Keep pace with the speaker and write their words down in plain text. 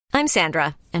I'm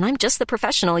Sandra, and I'm just the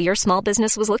professional your small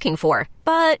business was looking for.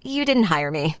 But you didn't hire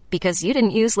me because you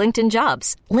didn't use LinkedIn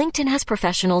Jobs. LinkedIn has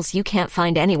professionals you can't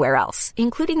find anywhere else,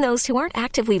 including those who aren't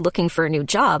actively looking for a new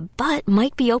job, but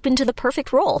might be open to the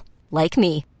perfect role, like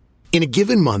me. In a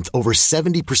given month, over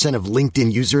 70% of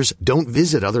LinkedIn users don't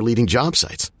visit other leading job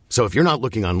sites. So if you're not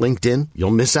looking on LinkedIn,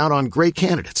 you'll miss out on great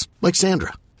candidates like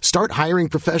Sandra. Start hiring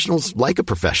professionals like a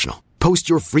professional. Post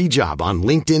your free job on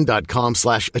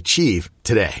linkedin.com/achieve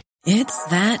today. It's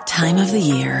that time of the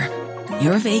year.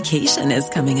 Your vacation is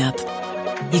coming up.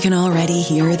 You can already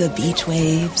hear the beach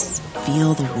waves,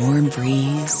 feel the warm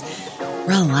breeze,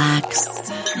 relax,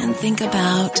 and think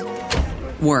about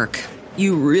work.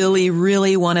 You really,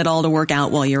 really want it all to work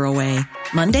out while you're away.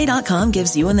 Monday.com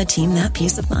gives you and the team that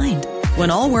peace of mind.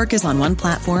 When all work is on one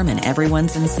platform and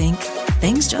everyone's in sync,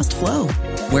 things just flow.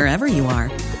 Wherever you are,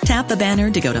 tap the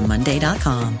banner to go to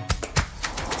Monday.com.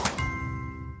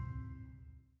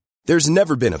 There's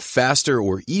never been a faster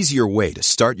or easier way to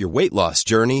start your weight loss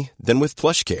journey than with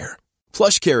PlushCare.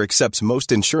 PlushCare accepts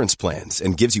most insurance plans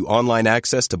and gives you online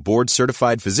access to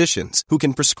board-certified physicians who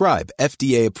can prescribe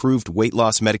FDA-approved weight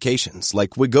loss medications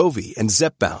like Wegovy and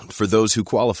Zepbound for those who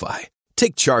qualify.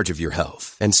 Take charge of your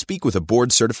health and speak with a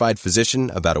board-certified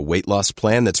physician about a weight loss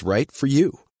plan that's right for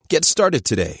you. Get started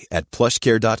today at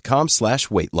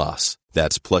plushcare.com/weight loss.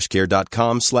 That's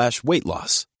plushcare.com/weight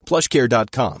loss.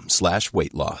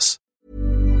 plushcare.com/weight loss.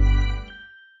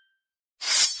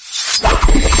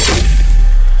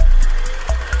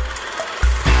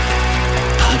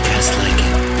 Podcast like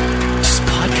it. Just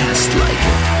podcast like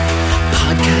it.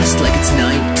 Podcast like it's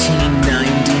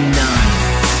 1999.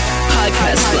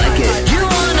 Podcast like it. You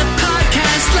want a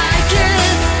podcast like it?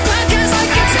 Podcast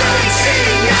like it's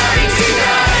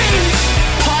 1999.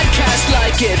 Podcast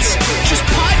like it. Just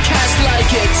podcast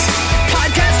like it.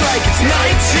 Podcast like it's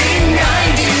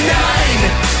 1999.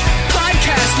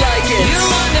 Podcast like it. You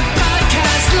want a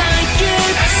podcast like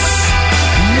it's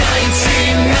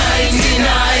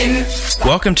 1999.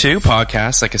 Welcome to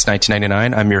Podcast Like It's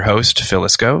 1999. I'm your host, Phil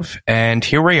Iskov, and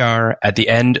here we are at the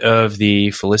end of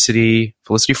the Felicity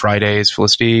Fridays.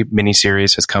 Felicity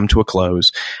miniseries has come to a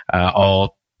close.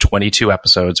 All 22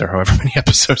 episodes, or however many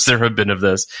episodes there have been of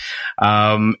this.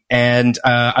 And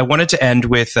I wanted to end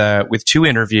with two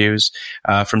interviews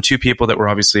from two people that were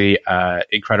obviously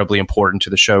incredibly important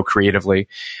to the show creatively,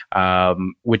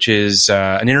 which is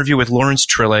an interview with Lawrence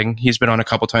Trilling. He's been on a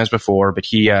couple times before, but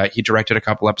he directed a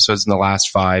couple episodes in the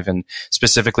last 5 and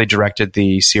specifically directed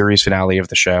the series finale of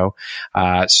the show.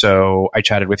 So I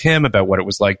chatted with him about what it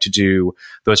was like to do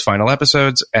those final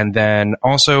episodes, and then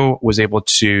also was able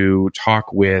to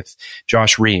talk with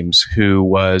Josh Reams, who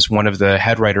was one of the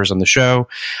head writers on the show.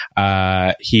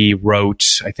 He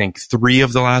wrote, I think, 3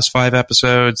 of the last 5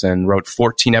 episodes and wrote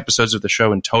 14 episodes of the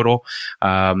show in total.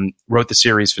 Wrote the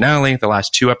series finale, the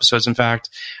last 2 episodes, in fact.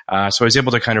 So I was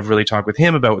able to kind of really talk with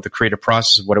him about the creative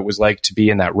process of what it was like to be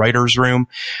in that writer's room,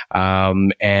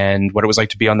 and what it was like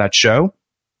to be on that show.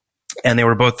 And they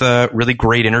were both really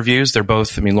great interviews. They're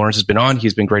both, I mean, Lawrence has been on.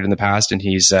 He's been great in the past, and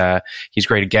he's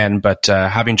great again. But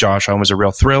having Josh on was a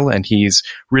real thrill, and he's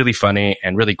really funny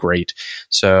and really great.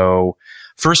 So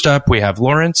first up, we have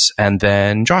Lawrence and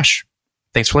then Josh.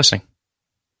 Thanks for listening.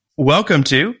 Welcome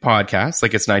to Podcast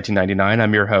Like It's 1999.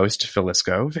 I'm your host, Phil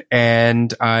Iskov,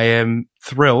 and I am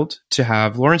thrilled to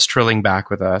have Lawrence Trilling back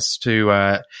with us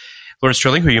to Lawrence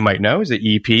Trilling, who you might know, is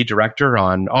the EP director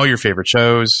on all your favorite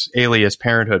shows, Alias,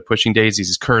 Parenthood, Pushing Daisies.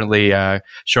 He's currently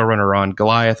showrunner on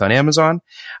Goliath on Amazon.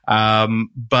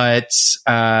 But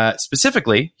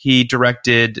specifically, he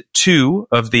directed 2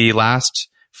 of the last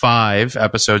 5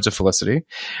 episodes of Felicity.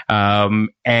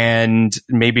 And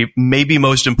maybe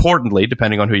most importantly,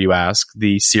 depending on who you ask,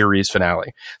 the series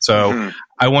finale. So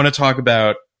I want to talk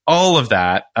about all of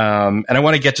that. And I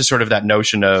want to get to sort of that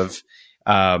notion of,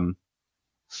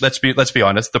 let's be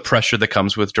honest, the pressure that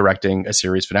comes with directing a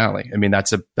series finale. I mean,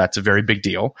 that's a very big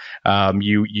deal.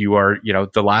 You are,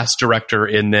 the last director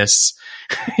in this,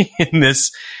 in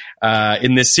this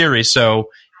series.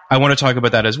 So I want to talk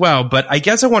about that as well. But I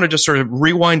guess I want to just sort of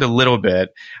rewind a little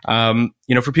bit.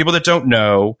 For people that don't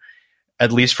know,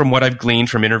 at least from what I've gleaned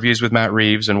from interviews with Matt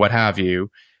Reeves and what have you,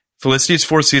 Felicity's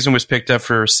 4th season was picked up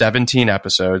for 17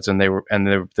 episodes, and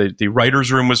the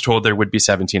writer's room was told there would be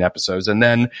 17 episodes. And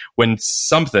then when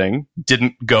something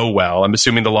didn't go well, I'm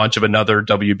assuming the launch of another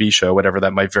WB show, whatever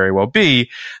that might very well be,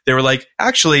 they were like,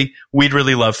 actually, we'd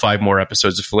really love 5 more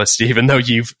episodes of Felicity, even though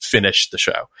you've finished the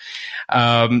show.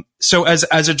 So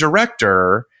as a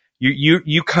director,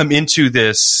 you come into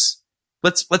this,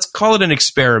 let's call it an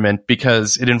experiment,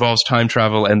 because it involves time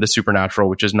travel and the supernatural,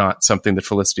 which is not something that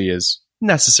Felicity is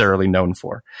necessarily known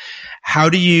for. How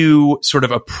do you sort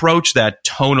of approach that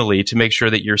tonally to make sure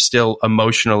that you're still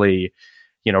emotionally,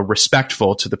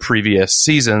 respectful to the previous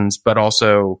seasons, but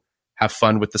also have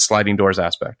fun with the sliding doors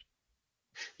aspect?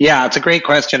 Yeah, it's a great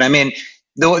question. I mean,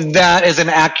 that is an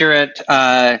accurate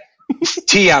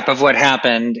tee up of what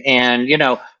happened. And,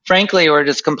 frankly, we're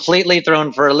just completely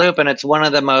thrown for a loop. And it's one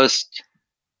of the most,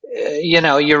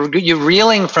 you're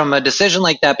reeling from a decision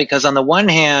like that, because on the one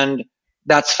hand,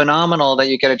 that's phenomenal that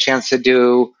you get a chance to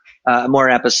do more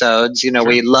episodes. Sure.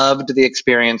 We loved the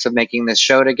experience of making this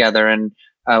show together, and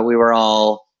we were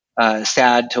all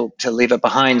sad to leave it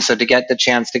behind. So to get the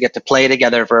chance to get to play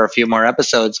together for a few more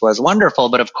episodes was wonderful.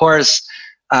 But of course,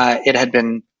 it had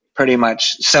been pretty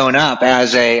much sewn up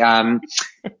as a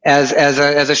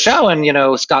as a show.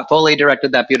 And Scott Foley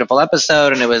directed that beautiful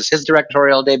episode, and it was his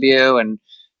directorial debut, and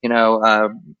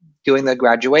doing the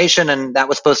graduation, and that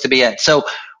was supposed to be it. So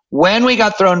when we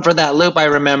got thrown for that loop, I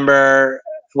remember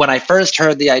when I first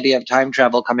heard the idea of time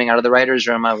travel coming out of the writer's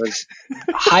room, I was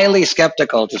highly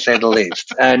skeptical, to say the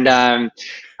least. And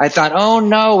I thought, oh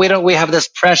no, we have this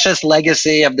precious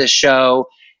legacy of this show.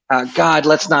 God,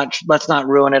 let's not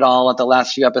ruin it all with the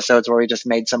last few episodes where we just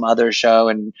made some other show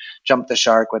and jumped the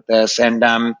shark with this. And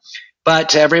but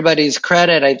to everybody's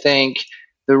credit, I think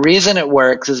the reason it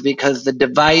works is because the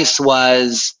device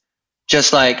was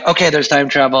just like, okay, there's time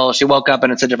travel. She woke up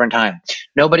and it's a different time.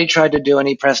 Nobody tried to do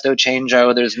any presto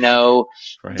changeo. There's no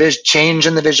change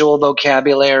in the visual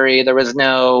vocabulary. There was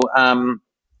no,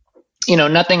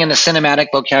 nothing in the cinematic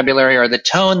vocabulary or the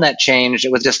tone that changed.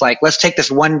 It was just like, let's take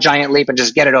this one giant leap and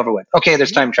just get it over with. Okay,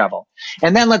 there's time travel.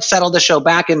 And then let's settle the show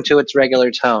back into its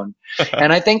regular tone.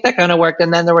 And I think that kind of worked.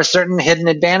 And then there were certain hidden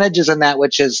advantages in that,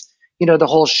 which is, the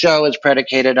whole show is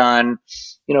predicated on,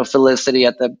 Felicity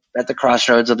at the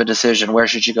crossroads of a decision. Where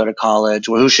should she go to college?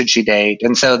 Who should she date?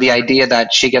 And so the idea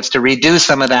that she gets to redo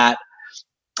some of that,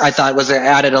 I thought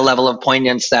added a level of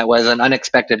poignance that was an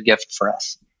unexpected gift for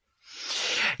us.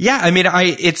 Yeah, I mean,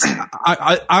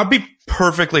 I'll be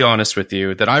perfectly honest with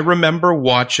you that I remember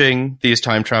watching these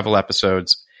time travel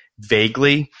episodes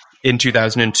vaguely in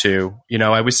 2002.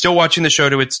 I was still watching the show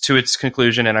to its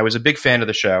conclusion, and I was a big fan of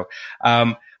the show.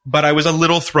 But I was a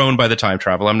little thrown by the time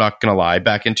travel. I'm not going to lie.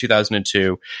 Back in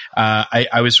 2002,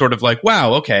 I was sort of like,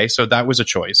 wow, okay, so that was a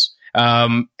choice.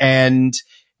 And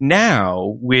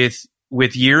now with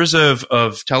years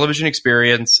of television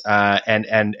experience,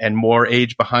 and more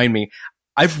age behind me,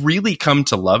 I've really come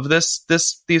to love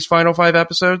these final 5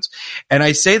 episodes. And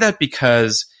I say that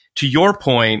because, to your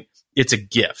point, it's a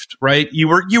gift, right? You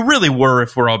really were,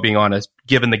 if we're all being honest,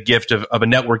 given the gift of a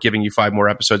network giving you 5 more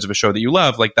episodes of a show that you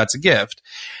love. Like, that's a gift.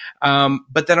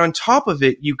 But then on top of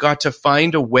it, you got to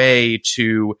find a way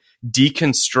to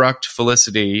deconstruct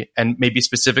Felicity, and maybe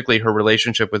specifically her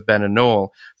relationship with Ben and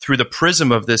Noel, through the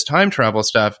prism of this time travel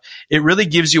stuff. It really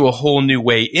gives you a whole new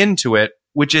way into it,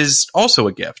 which is also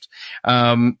a gift.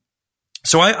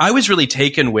 So I was really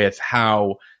taken with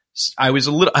how I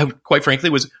quite frankly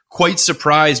was quite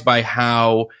surprised by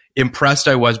how impressed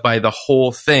I was by the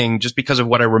whole thing, just because of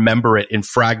what I remember it in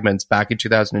fragments back in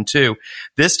 2002.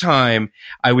 This time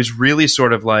I was really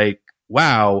sort of like,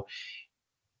 wow,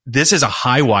 this is a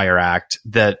high wire act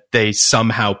that they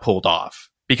somehow pulled off,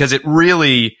 because it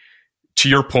really, to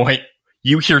your point,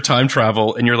 you hear time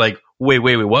travel and you're like, wait,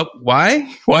 what?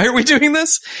 Why are we doing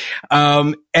this?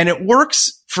 And it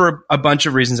works for a bunch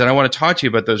of reasons. And I want to talk to you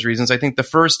about those reasons. I think the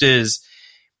first is,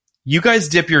 you guys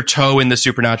dip your toe in the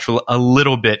supernatural a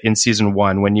little bit in season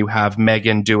 1 when you have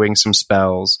Megan doing some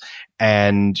spells,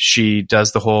 and she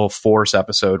does the whole Force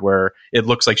episode where it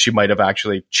looks like she might have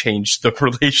actually changed the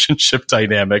relationship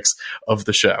dynamics of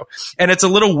the show. And it's a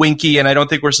little winky, and I don't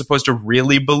think we're supposed to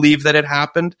really believe that it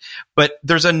happened, but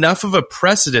there's enough of a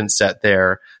precedent set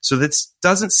there so this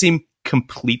doesn't seem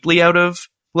completely out of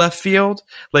left field.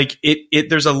 Like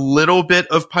there's a little bit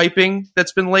of piping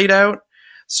that's been laid out.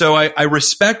 So I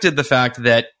respected the fact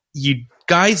that you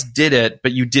guys did it,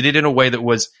 but you did it in a way that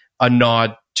was a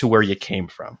nod to where you came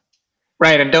from.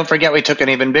 Right, and don't forget we took an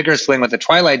even bigger swing with the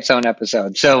Twilight Zone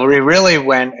episode. So we really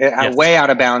went way out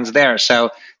of bounds there.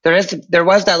 So there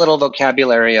was that little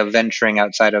vocabulary of venturing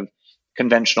outside of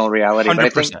conventional reality. 100%. But I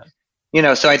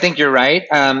think, so I think you're right.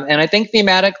 And I think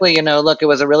thematically, look, it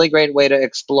was a really great way to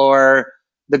explore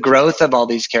the growth of all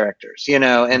these characters,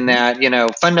 and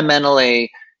that,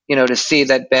 fundamentally, to see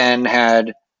that Ben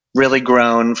had really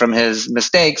grown from his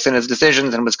mistakes and his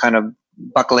decisions and was kind of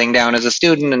buckling down as a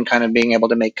student and kind of being able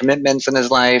to make commitments in his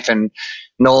life. And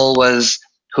Noel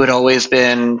who had always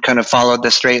been kind of followed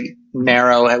the straight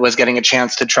narrow, was getting a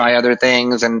chance to try other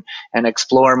things and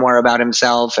explore more about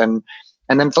himself. And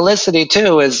then Felicity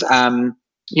too is,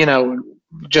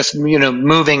 just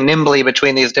moving nimbly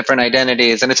between these different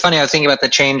identities. And it's funny, I was thinking about the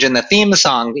change in the theme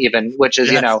song even, which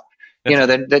is Yes.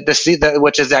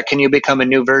 which is that, can you become a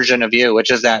new version of you, which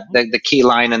is that the key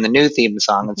line in the new theme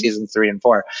song in seasons 3 and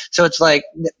 4. So it's like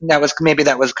that was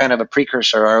kind of a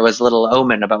precursor, or it was a little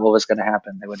omen about what was going to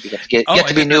happen. They would get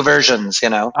to be new versions,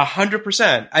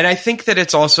 100%. And I think that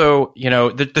it's also,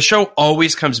 the show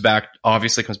always comes back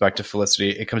to Felicity.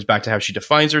 It comes back to how she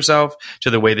defines herself, to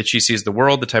the way that she sees the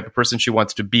world, the type of person she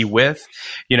wants to be with.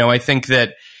 I think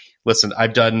that, listen,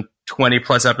 I've done 20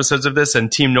 plus episodes of this,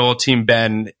 and Team Noel, Team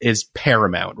Ben is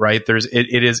paramount, right?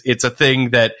 It's a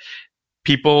thing that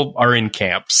people are in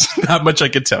camps. That much I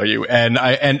could tell you. And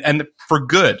for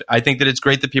good. I think that it's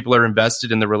great that people are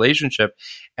invested in the relationship.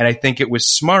 And I think it was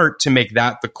smart to make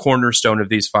that the cornerstone of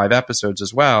these 5 episodes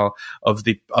as well, of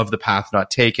the path not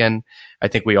taken. I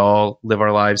think we all live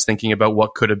our lives thinking about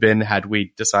what could have been had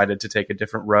we decided to take a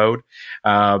different road.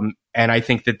 And I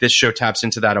think that this show taps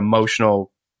into that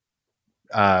emotional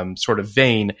sort of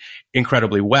vein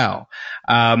incredibly well.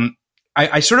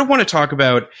 I sort of want to talk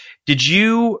about,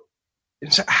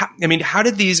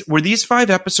 were these 5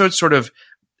 episodes sort of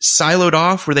siloed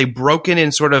off? Were they broken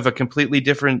in sort of a completely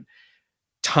different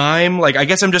time? Like, I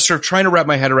guess I'm just sort of trying to wrap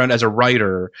my head around, as a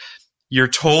writer, you're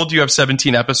told you have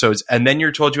 17 episodes and then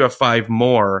you're told you have 5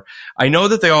 more. I know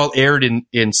that they all aired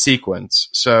in sequence,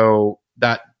 so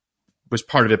that was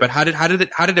part of it. But how did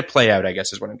it play out, I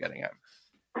guess, is what I'm getting at.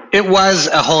 It was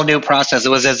a whole new process. It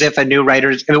was as if it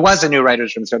was a new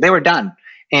writer's room. So they were done.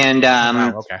 And,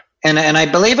 Wow, okay. And I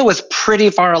believe it was pretty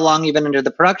far along even into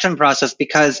the production process,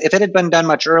 because if it had been done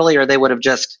much earlier, they would have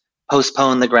just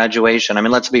postponed the graduation. I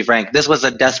mean, let's be frank. This was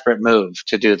a desperate move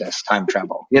to do this time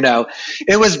travel.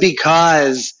 It was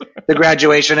because the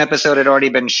graduation episode had already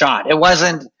been shot. It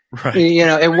wasn't, right.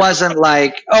 It wasn't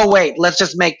like, oh wait, let's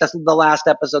just make the last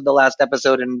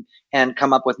episode and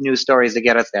come up with new stories to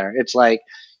get us there. It's like,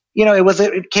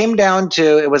 it came down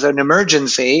to, it was an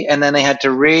emergency, and then they had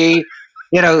to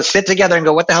sit together and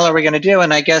go, what the hell are we going to do?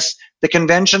 And I guess the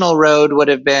conventional road would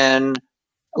have been,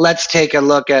 let's take a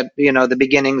look at, the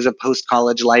beginnings of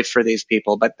post-college life for these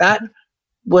people. But that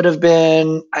would have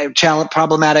been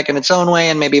problematic in its own way,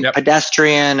 and maybe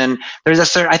pedestrian. And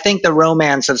there's I think the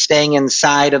romance of staying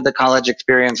inside of the college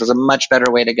experience was a much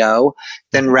better way to go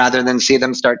rather than see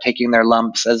them start taking their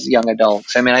lumps as young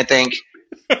adults. I mean, I think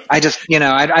I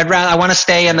want to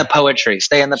stay in the poetry.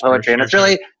 And it's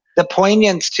really the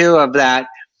poignance too of that.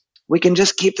 We can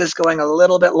just keep this going a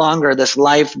little bit longer, this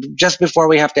life, just before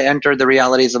we have to enter the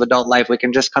realities of adult life. We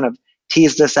can just kind of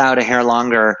tease this out a hair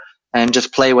longer and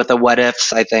just play with the what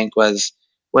ifs, I think was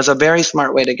a very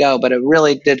smart way to go. But it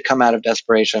really did come out of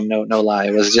desperation. No lie.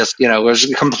 It was just, it was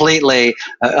completely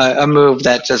a move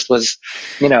that just was,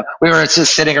 we were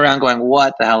just sitting around going,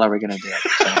 what the hell are we going to do?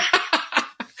 So.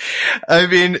 I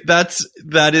mean,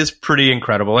 that is pretty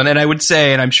incredible. And I would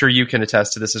say, and I'm sure you can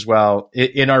attest to this as well,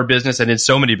 in our business and in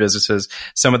so many businesses,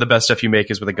 some of the best stuff you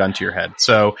make is with a gun to your head.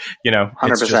 So,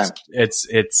 100%.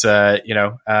 It's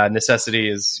necessity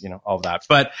is, all of that.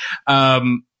 But,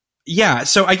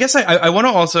 so I guess I want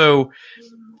to also,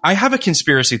 I have a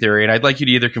conspiracy theory, and I'd like you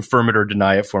to either confirm it or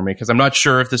deny it for me, because I'm not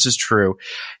sure if this is true.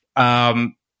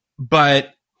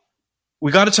 But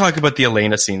we got to talk about the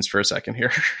Elena scenes for a second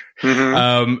here.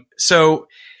 Mm-hmm. So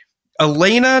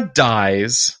Elena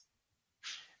dies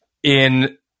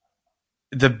in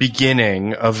the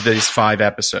beginning of these 5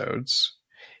 episodes.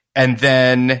 And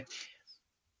then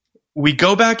we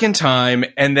go back in time,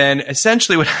 and then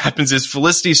essentially what happens is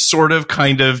Felicity sort of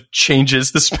kind of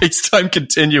changes the space-time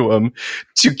continuum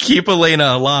to keep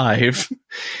Elena alive,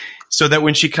 so that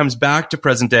when she comes back to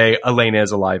present day, Elena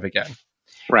is alive again.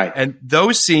 Right. And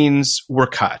those scenes were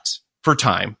cut for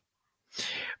time.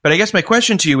 But I guess my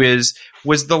question to you is,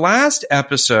 were the last 2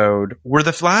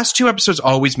 episodes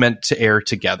always meant to air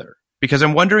together? Because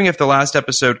I'm wondering if the last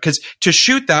episode, because to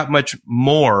shoot that much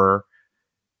more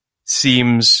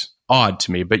seems odd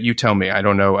to me, but you tell me. I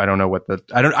don't know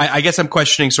I guess I'm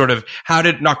questioning sort of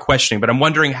not questioning, but I'm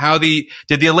wondering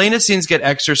did the Elena scenes get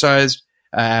excised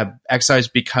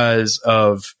because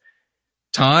of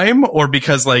time, or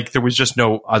because there was just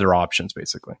no other options,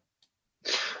 basically?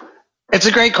 It's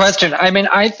a great question. I mean,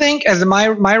 I think as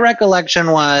my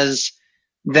recollection was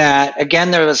that,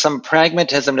 again, there was some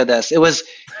pragmatism to this.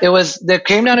 There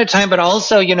came down to time, but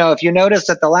also, if you notice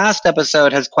that the last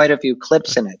episode has quite a few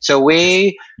clips in it. So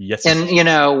we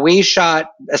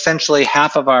shot essentially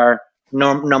half of our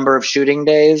number of shooting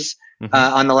days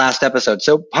on the last episode.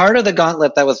 So part of the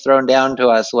gauntlet that was thrown down to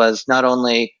us was not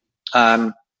only,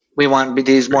 we want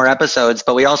these more episodes,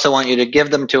 but we also want you to give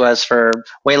them to us for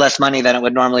way less money than it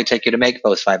would normally take you to make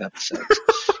those 5 episodes.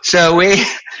 So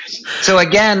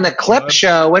again, the clip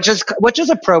show, which is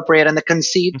appropriate, and the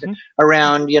conceit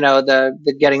around,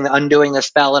 the getting the undoing the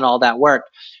spell and all that worked.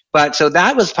 But so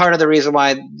that was part of the reason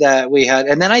why that we had,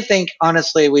 and then I think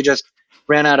honestly, we just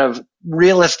ran out of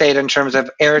real estate in terms of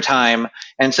airtime.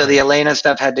 And so the Elena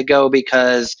stuff had to go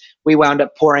because we wound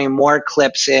up pouring more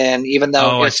clips in, even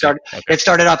though it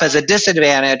started off as a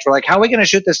disadvantage. We're like, how are we going to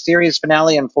shoot this series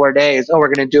finale in 4 days? Oh,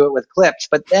 we're going to do it with clips.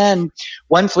 But then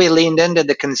once we leaned into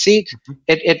the conceit,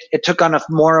 it took on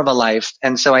more of a life.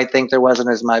 And so I think there wasn't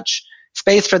as much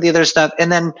space for the other stuff.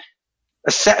 And then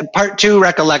part 2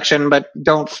 recollection, but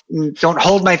don't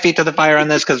hold my feet to the fire on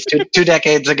this because two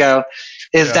decades ago,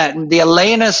 is that the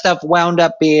Elena stuff wound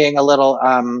up being a little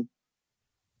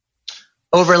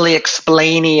overly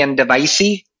explainy and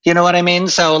devicey. You know what I mean?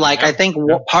 So I think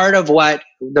part of what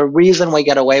the reason we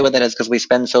get away with it is because we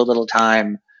spend so little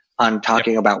time on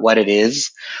talking about what it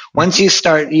is. Once you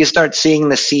start seeing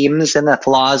the seams and the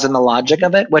flaws in the logic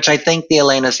of it, which I think the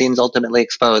Elena scenes ultimately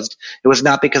exposed. It was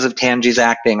not because of Tanji's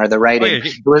acting or the writing.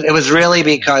 It was really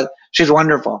because she's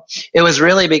wonderful. It was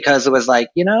really because it was like,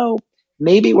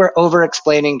 maybe we're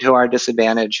over-explaining to our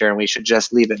disadvantage here and we should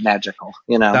just leave it magical,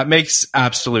 That makes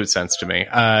absolute sense to me.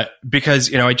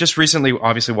 Because, I just recently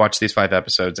obviously watched these 5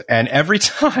 episodes, and every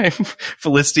time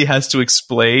Felicity has to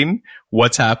explain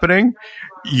what's happening,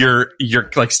 your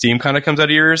steam kind of comes out of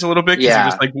your ears a little bit. Cause you're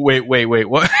just like, wait,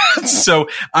 what? So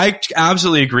I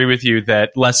absolutely agree with you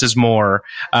that less is more.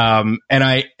 And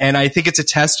I think it's a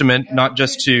testament, not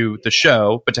just to the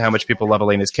show, but to how much people love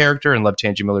Elena's character and love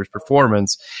Tanji Miller's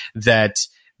performance, that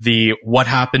the what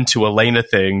happened to Elena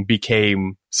thing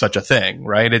became such a thing,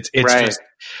 right? It's right. Just,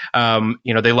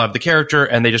 they love the character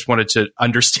and they just wanted to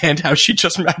understand how she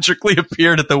just magically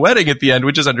appeared at the wedding at the end,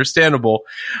 which is understandable.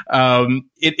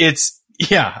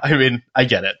 Yeah, I mean, I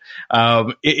get it.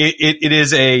 It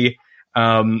is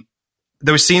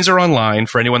those scenes are online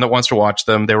for anyone that wants to watch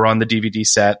them. They were on the DVD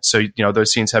set. So,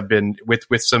 those scenes have been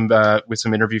with some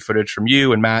interview footage from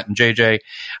you and Matt and JJ.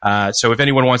 So if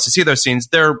anyone wants to see those scenes,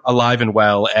 they're alive and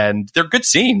well, and they're good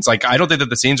scenes. I don't think that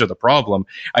the scenes are the problem.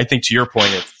 I think to your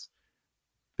point,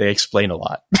 they explain a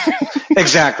lot.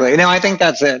 Exactly. No, I think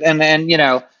that's it. And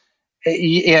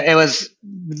it was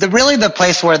the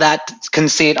place where that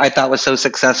conceit I thought was so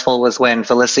successful was when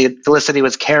Felicity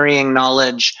was carrying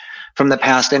knowledge from the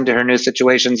past into her new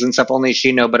situations and stuff only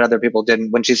she knew, but other people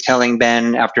didn't. When she's telling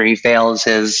Ben after he fails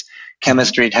his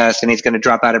chemistry test and he's going to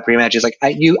drop out of pre-med, she's like,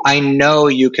 I know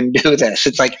you can do this.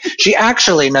 It's like she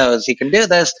actually knows he can do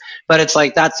this, but it's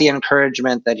like that's the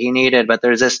encouragement that he needed. But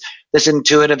there's this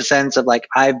intuitive sense of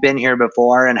I've been here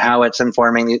before and how it's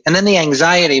informing and then the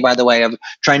anxiety, by the way, of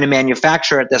trying to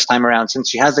manufacture it this time around since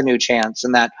she has a new chance,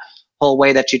 and that whole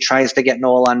way that she tries to get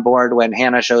Noel on board when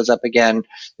Hannah shows up again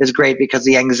is great, because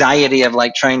the anxiety of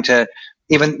trying to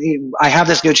I have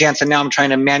this new chance and now I'm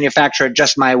trying to manufacture it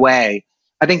just my way.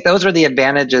 I think those are the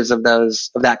advantages of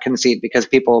that conceit, because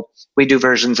we do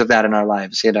versions of that in our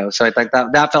lives, So I think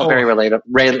that felt very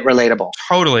relatable.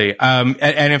 Totally.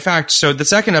 And in fact, so the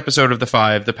second episode of the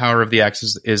 5, The Power of the X,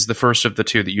 is the first of the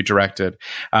 2 that you directed.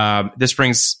 This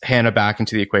brings Hannah back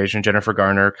into the equation. Jennifer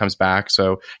Garner comes back.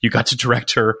 So you got to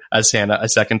direct her as Hannah a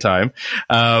second time.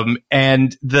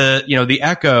 And the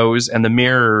echoes and the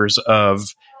mirrors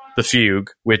of The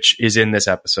Fugue, which is in this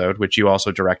episode, which you also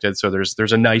directed. So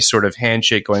there's a nice sort of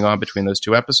handshake going on between those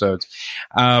 2 episodes.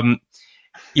 I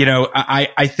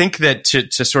think that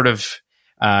to sort of,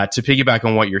 to piggyback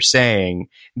on what you're saying,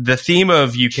 the theme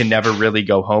of you can never really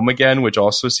go home again, which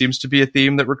also seems to be a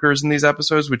theme that recurs in these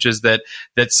episodes, which is that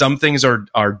some things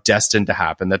are destined to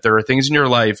happen, that there are things in your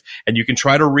life and you can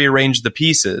try to rearrange the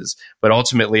pieces, but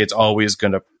ultimately it's always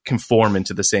going to conform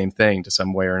into the same thing to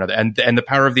some way or another. And The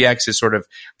Power of the X is sort of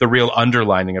the real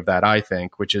underlining of that, I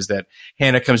think, which is that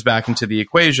Hannah comes back into the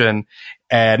equation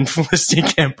and Felicity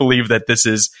can't believe that this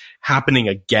is happening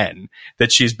again,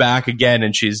 that she's back again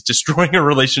and she's destroying her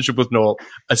relationship with Noel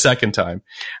a second time.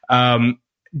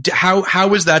 How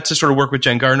was that to sort of work with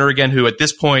Jen Garner again, who at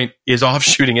this point is off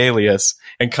shooting Alias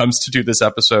and comes to do this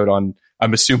episode on,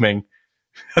 I'm assuming,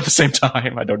 at the same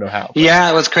time? I don't know how. Yeah,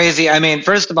 it was crazy. I mean,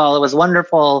 first of all, it was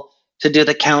wonderful to do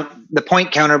the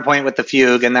point counterpoint with The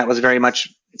Fugue, and that was very much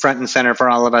front and center for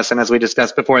all of us. And as we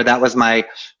discussed before, that was my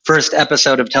first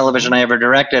episode of television I ever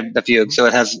directed, The Fugue. So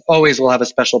it will have a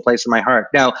special place in my heart.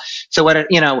 Now, so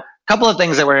a couple of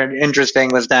things that were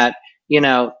interesting was that,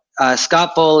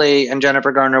 Scott Foley and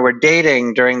Jennifer Garner were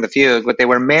dating during the fugue, but they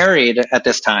were married at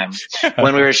this time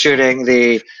when we were shooting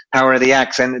the Power of the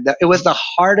X. And it was the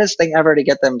hardest thing ever to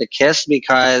get them to kiss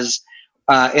because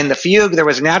in the fugue, there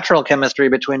was natural chemistry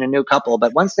between a new couple.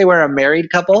 But once they were a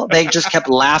married couple, they just kept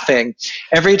laughing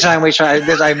every time we tried.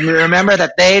 I remember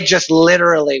that they just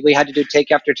literally, we had to do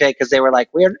take after take because they were like,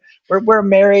 we're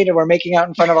married and we're making out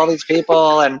in front of all these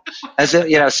people. And as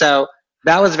if, so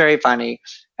that was very funny.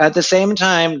 At the same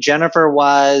time, Jennifer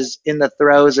was in the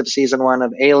throes of season 1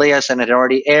 of Alias and it had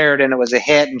already aired and it was a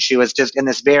hit. And she was just in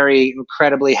this very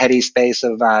incredibly heady space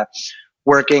of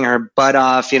working her butt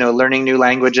off, learning new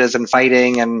languages and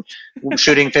fighting and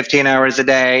shooting 15 hours a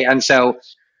day. And so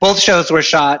both shows were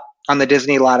shot on the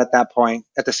Disney lot at that point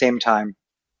at the same time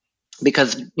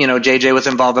because, JJ was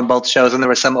involved in both shows and there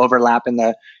was some overlap in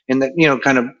the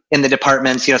kind of in the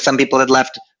departments. Some people had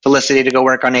left Felicity to go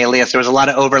work on Alias. There was a lot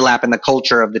of overlap in the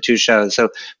culture of the two shows. So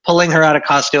pulling her out of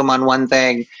costume on one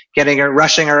thing,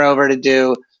 rushing her over to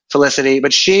do Felicity,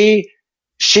 but she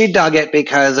dug it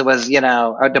because it was,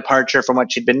 a departure from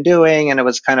what she'd been doing. And it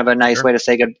was kind of a nice way to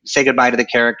say goodbye to the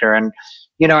character. And,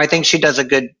 I think she does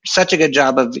such a good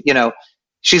job of,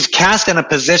 she's cast in a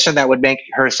position that would make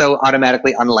her so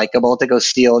automatically unlikable to go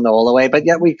steal Noel away. But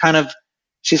yet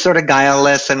she's sort of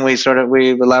guileless and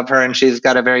we love her and she's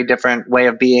got a very different way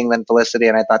of being than Felicity.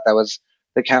 And I thought that was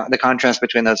the contrast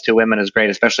between those two women is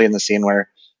great, especially in the scene where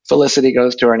Felicity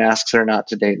goes to her and asks her not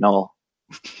to date Noel.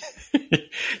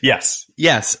 Yes.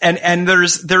 And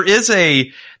there's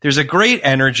a great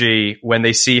energy when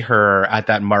they see her at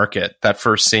that market, that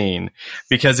first scene,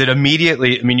 because it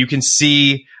immediately, you can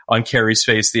see on Carrie's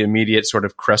face the immediate sort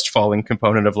of crestfallen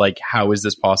component of like, how is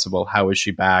this possible? How is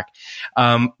she back?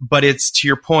 But it's, to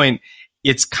your point,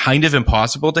 it's kind of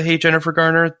impossible to hate Jennifer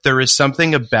Garner. There is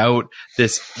something about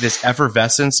this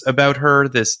effervescence about her,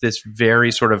 this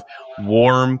very sort of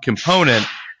warm component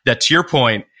that, to your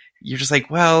point, you're just like,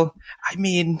 well,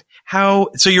 how?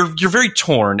 So you're very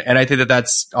torn, and I think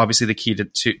that's obviously the key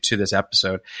to this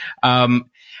episode.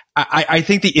 I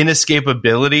think the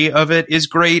inescapability of it is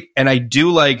great, and I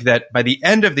do like that by the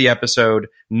end of the episode,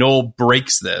 Noel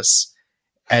breaks this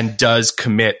and does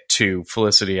commit to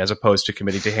Felicity as opposed to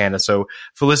committing to Hannah. So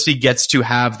Felicity gets to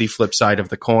have the flip side of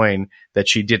the coin that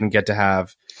she didn't get to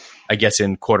have, I guess,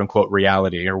 in quote unquote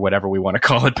reality or whatever we want to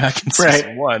call it back in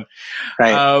season 1.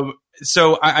 Right.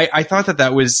 So I thought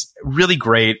that was really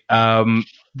great.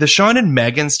 The Sean and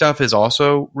Megan stuff is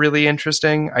also really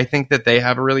interesting. I think that they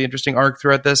have a really interesting arc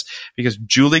throughout this because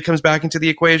Julie comes back into the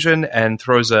equation and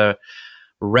throws a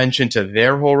wrench into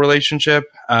their whole relationship.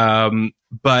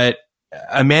 But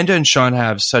Amanda and Sean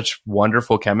have such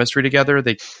wonderful chemistry together.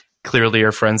 They clearly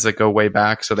are friends that go way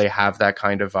back, so they have that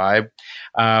kind of vibe.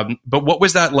 But what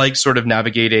was that like, sort of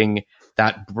navigating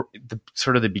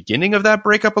the beginning of that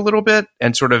breakup a little bit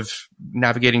and sort of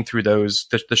navigating through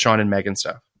the Sean and Megan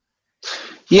stuff?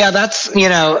 Yeah, that's,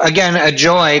 again, a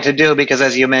joy to do because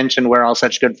as you mentioned, we're all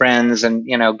such good friends and,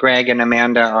 Greg and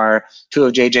Amanda are two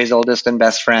of JJ's oldest and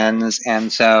best friends.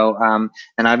 And so,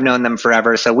 and I've known them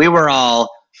forever. So we were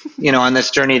all, on this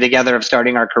journey together of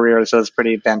starting our careers. So it's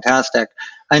pretty fantastic.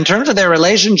 In terms of their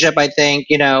relationship, I think,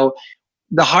 the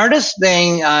hardest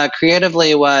thing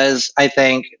creatively was, I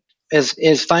think,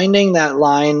 is finding that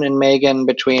line in Megan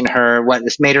between her, what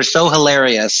has made her so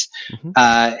hilarious.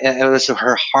 It was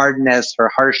her hardness, her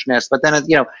harshness, but then,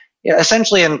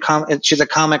 essentially she's a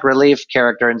comic relief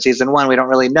character in season 1. We don't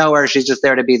really know her. She's just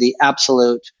there to be the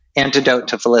absolute antidote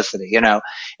to Felicity, And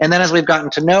then as we've gotten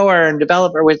to know her and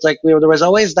develop her, there was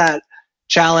always that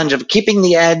challenge of keeping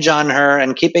the edge on her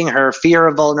and keeping her fear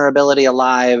of vulnerability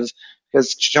alive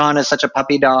because Sean is such a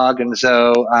puppy dog. And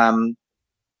so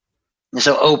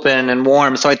open and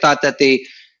warm. So I thought that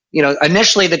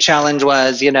initially the challenge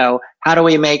was, how do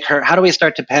we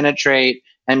start to penetrate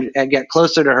and get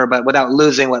closer to her, but without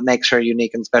losing what makes her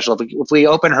unique and special? If we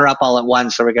open her up all at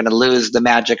once, so we're going to lose the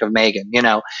magic of Megan,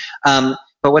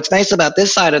 But what's nice about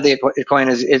this side of the coin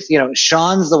is,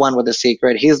 Sean's the one with the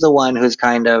secret. He's the one who's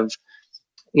kind of,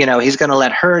 he's going to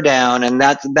let her down. And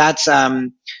that's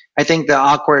I think the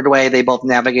awkward way they both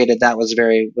navigated that was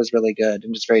really good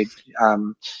and just very,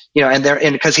 and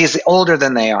because he's older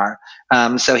than they are.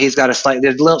 So he's got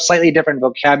slightly different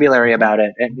vocabulary about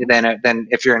it than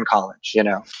if you're in college,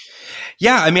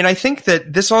 Yeah. I think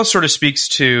that this all sort of speaks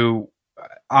to,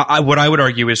 what I would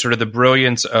argue is sort of the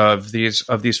brilliance of these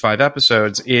 5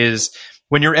 episodes is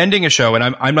when you're ending a show,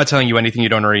 and I'm not telling you anything you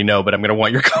don't already know, but I'm going to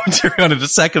want your commentary on it in a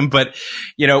second. But,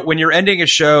 when you're ending a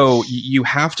show, you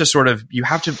have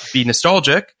to be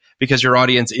nostalgic because your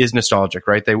audience is nostalgic,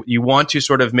 right? You want to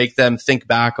sort of make them think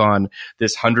back on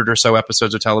this 100 or so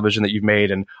episodes of television that you've made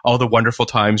and all the wonderful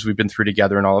times we've been through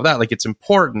together and all of that. Like, it's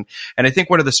important. And I think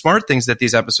one of the smart things that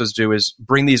these episodes do is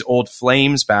bring these old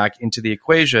flames back into the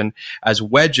equation as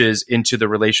wedges into the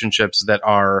relationships that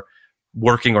are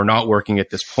working or not working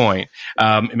at this point.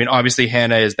 I mean, obviously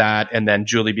Hannah is that, and then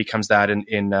Julie becomes that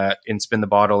in Spin the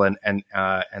Bottle and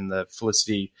the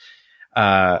Felicity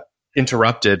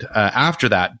Interrupted after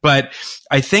that. But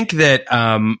I think that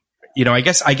I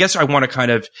guess I want to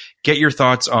kind of get your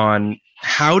thoughts on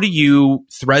how do you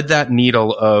thread that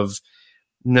needle of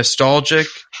nostalgic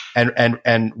and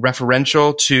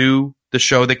referential to the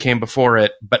show that came before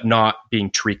it, but not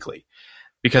being treacly.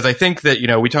 Because I think that,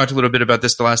 we talked a little bit about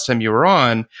this the last time you were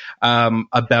on,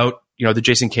 about, the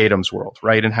Jason Katims world,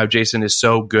 right? And how Jason is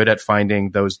so good at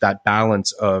finding that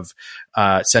balance of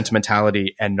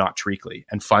sentimentality and not treacly,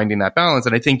 and finding that balance.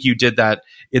 And I think you did that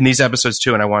in these episodes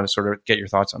too. And I want to sort of get your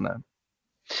thoughts on that.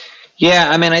 Yeah.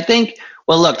 I mean, I think,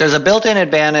 look, there's a built-in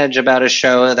advantage about a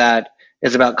show that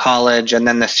is about college, and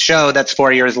then the show that's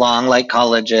 4 years long, like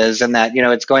college is, and that,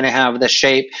 it's going to have the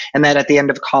shape, and that at the end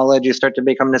of college, you start to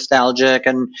become nostalgic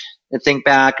and think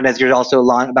back, and as you're also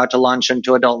about to launch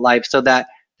into adult life, so that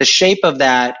the shape of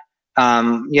that,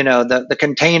 the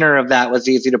container of that was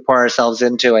easy to pour ourselves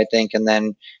into, I think, and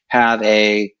then have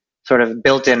a sort of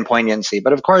built-in poignancy.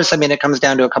 But of course, I mean, it comes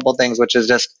down to a couple things, which is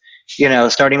just,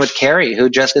 starting with Carrie,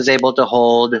 who just is able to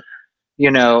hold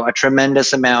a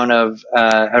tremendous amount of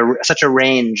such a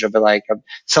range of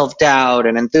self-doubt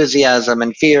and enthusiasm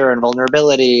and fear and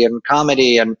vulnerability and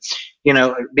comedy, and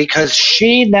because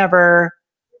she never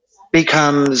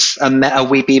becomes a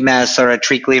weepy mess or a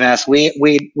treacly mess.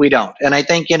 We don't. And I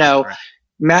think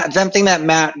something that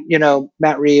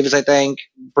Matt Reeves, I think,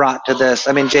 brought to this.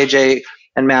 I mean, JJ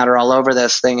and Matt are all over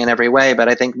this thing in every way, but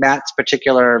I think Matt's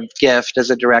particular gift as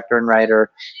a director and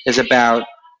writer is about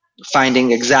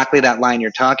finding exactly that line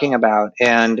you're talking about,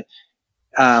 and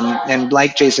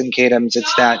like Jason Katims,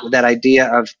 it's that idea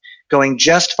of going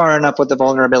just far enough with the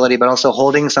vulnerability, but also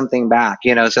holding something back,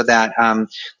 so that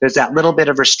there's that little bit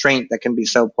of restraint that can be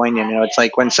so poignant. It's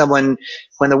like when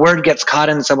the word gets caught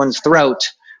in someone's throat,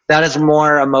 that is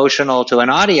more emotional to an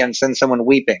audience than someone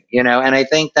weeping, and I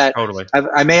think that totally.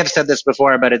 I may have said this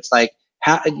before, but it's like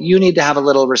you need to have a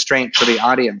little restraint so the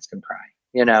audience can cry.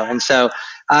 And so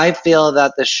I feel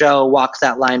that the show walks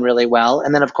that line really well.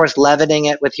 And then, of course, leavening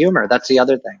it with humor. That's the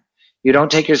other thing. You don't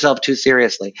take yourself too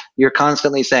seriously. You're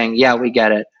constantly saying, yeah, we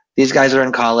get it. These guys are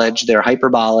in college. They're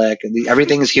hyperbolic.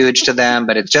 Everything's huge to them,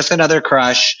 but it's just another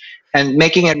crush, and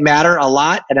making it matter a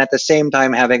lot. And at the same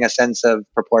time, having a sense of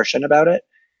proportion about it,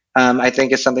 I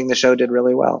think is something the show did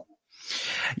really well.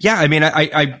 Yeah, I mean,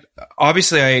 I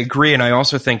obviously I agree, and I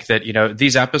also think that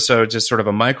these episodes is sort of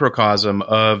a microcosm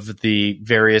of the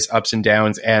various ups and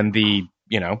downs and the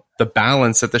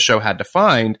balance that the show had to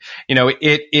find.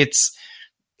 It's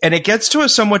and it gets to a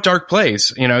somewhat dark place.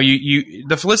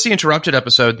 The Felicity Interrupted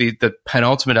episode, the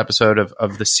penultimate episode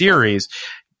of the series,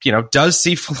 does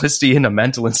see Felicity in a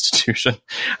mental institution.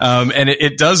 And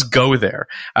it does go there.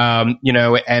 And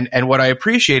what I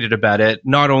appreciated about it,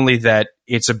 not only that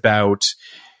it's about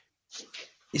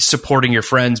supporting your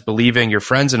friends, believing your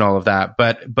friends and all of that,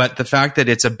 but the fact that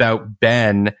it's about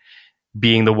Ben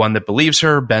being the one that believes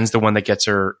her. Ben's the one that gets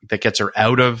her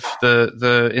out of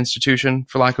the institution,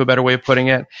 for lack of a better way of putting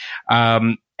it.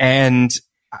 And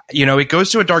it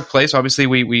goes to a dark place. Obviously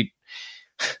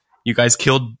you guys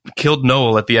killed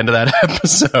Noel at the end of that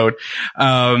episode.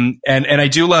 And I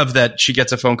do love that she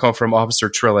gets a phone call from Officer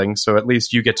Trilling. So at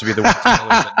least you get to be the one to tell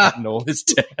her that Noel is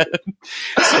dead.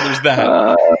 So there's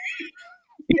that.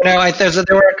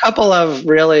 There were a couple of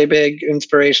really big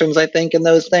inspirations, I think, in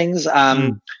those things.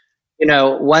 One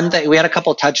thing, we had a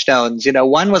couple touchstones.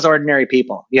 One was Ordinary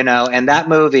People, and that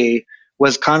movie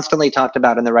was constantly talked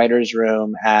about in the writer's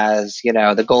room as,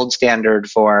 the gold standard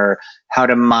for how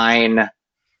to mine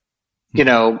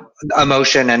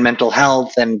emotion and mental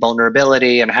health and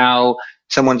vulnerability, and how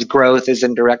someone's growth is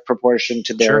in direct proportion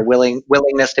to their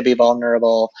willingness to be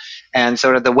vulnerable. And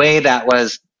sort of the way that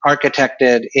was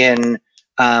architected in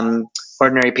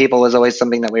Ordinary People was always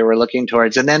something that we were looking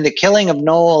towards. And then the killing of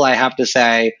Noel, I have to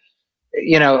say,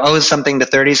 owes something to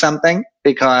 30-something,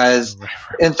 because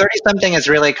in 30-something is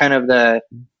really kind of the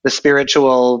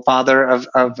spiritual father of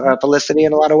Felicity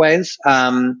in a lot of ways.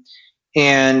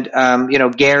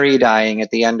 Gary dying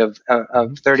at the end of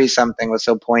 30-something was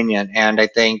so poignant. And I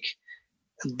think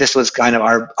this was kind of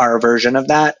our version of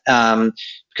that.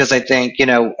 Because I think,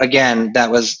 again,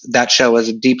 that show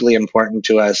was deeply important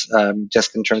to us,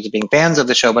 just in terms of being fans of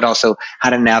the show, but also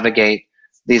how to navigate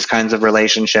these kinds of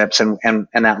relationships and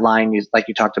that line like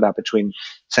you talked about between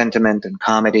sentiment and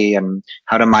comedy and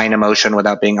how to mine emotion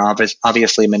without being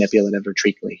obviously manipulative or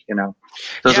treacly,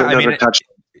 those are touched.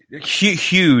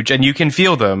 Huge. And you can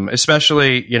feel them,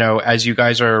 especially, as you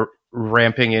guys are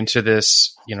ramping into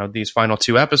this, these final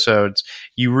 2 episodes,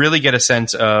 you really get a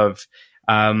sense of,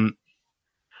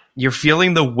 you're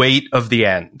feeling the weight of the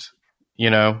end.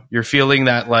 You're feeling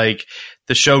that like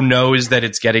the show knows that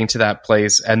it's getting to that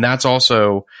place. And that's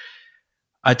also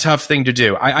a tough thing to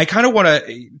do. I kind of want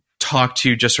to talk to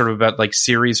you just sort of about like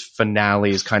series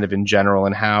finales kind of in general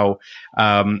and how,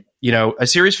 a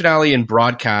series finale in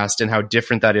broadcast and how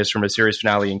different that is from a series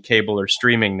finale in cable or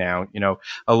streaming now.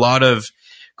 A lot of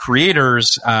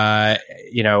creators, have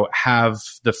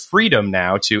the freedom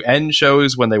now to end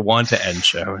shows when they want to end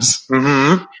shows.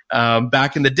 Mm-hmm.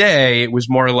 Back in the day, it was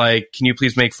more like, can you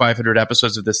please make 500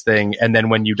 episodes of this thing? And then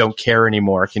when you don't care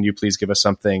anymore, can you please give us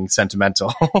something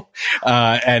sentimental,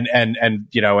 and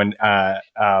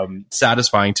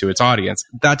satisfying to its audience?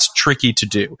 That's tricky to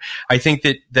do. I think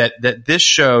that this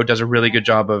show does a really good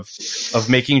job of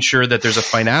making sure that there's a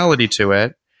finality to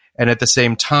it. And at the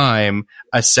same time,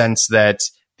 a sense that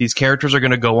these characters are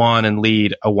going to go on and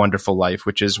lead a wonderful life,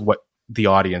 which is what the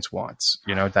audience wants,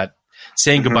 that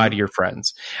saying goodbye to your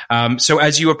friends. So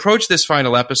as you approach this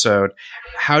final episode,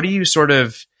 how do you sort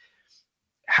of,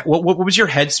 what was your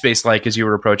headspace like as you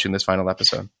were approaching this final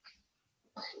episode?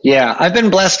 Yeah, I've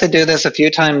been blessed to do this a few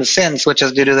times since, which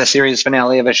is due to the series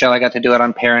finale of a show. I got to do it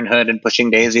on Parenthood and Pushing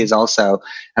Daisies also.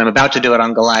 And I'm about to do it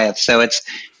on Goliath. So it's,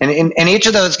 in each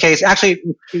of those cases, actually,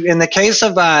 in the case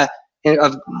of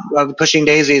Pushing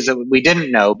Daisies, we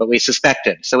didn't know, but we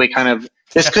suspected. So we kind of,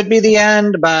 this could be the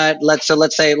end, but let's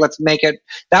make it.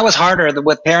 That was harder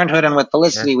with Parenthood and with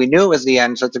Felicity. We knew it was the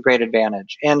end, so it's a great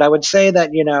advantage. And I would say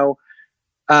that,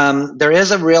 there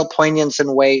is a real poignance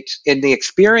and weight in the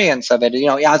experience of it.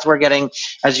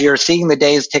 As you're seeing the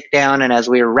days tick down and as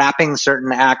we're wrapping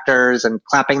certain actors and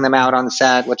clapping them out on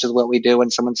set, which is what we do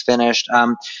when someone's finished,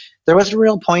 there was a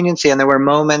real poignancy. And there were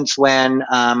moments when,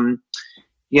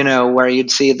 where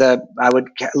you'd see I would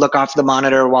look off the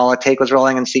monitor while a take was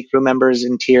rolling and see crew members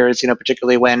in tears,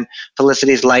 particularly when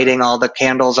Felicity's lighting all the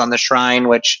candles on the shrine,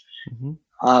 which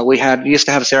we used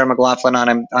to have Sarah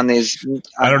McLachlan on these.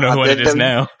 I don't know what it is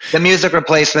now. The music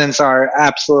replacements are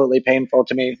absolutely painful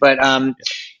to me, but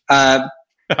I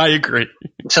agree.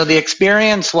 So the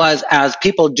experience was, as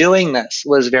people doing this,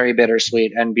 was very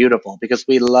bittersweet and beautiful because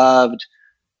we loved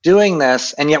doing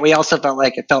this, and yet we also felt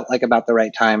like about the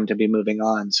right time to be moving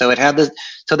on. So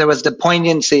there was the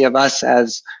poignancy of us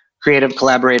as creative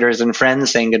collaborators and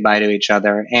friends saying goodbye to each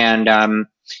other. And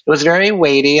it was very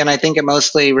weighty, and I think it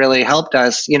mostly really helped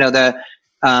us. The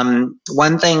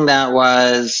one thing that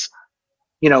was,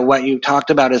 what you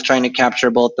talked about is trying to capture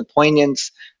both the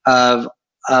poignance of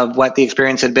what the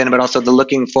experience had been, but also the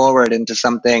looking forward into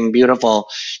something beautiful.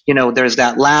 There's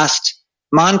that last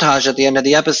montage at the end of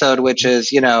the episode, which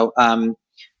is,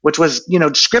 which was,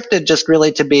 scripted just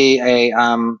really to be a,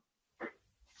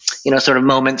 sort of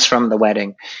moments from the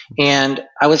wedding. And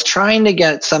I was trying to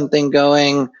get something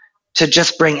going to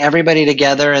just bring everybody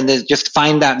together and just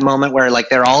find that moment where like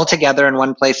they're all together in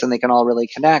one place and they can all really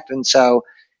connect. And so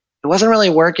it wasn't really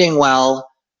working well.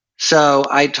 So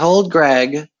I told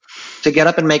Greg to get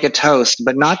up and make a toast,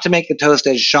 but not to make the toast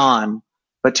as Sean,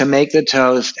 but to make the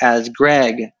toast as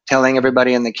Greg, telling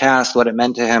everybody in the cast what it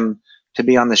meant to him to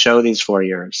be on the show these 4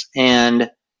 years. And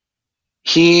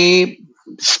he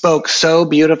spoke so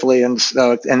beautifully and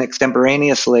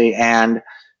extemporaneously, and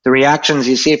the reactions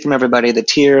you see from everybody, the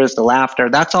tears, the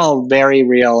laughter, that's all very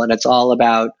real, and it's all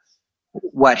about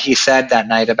what he said that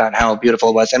night about how beautiful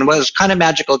it was. And it was kind of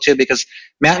magical too, because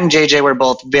Matt and JJ were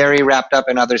both very wrapped up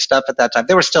in other stuff at that time.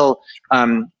 They were still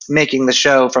making the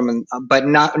show but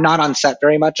not on set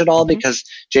very much at all, because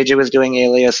JJ was doing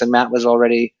Alias and Matt was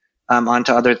already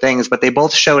onto other things. But they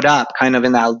both showed up kind of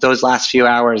in those last few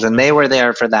hours, and they were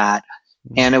there for that.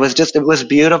 And it was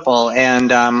beautiful.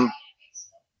 And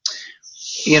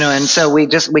and so we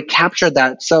captured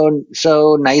that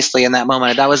so nicely in that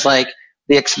moment. That was like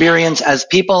the experience as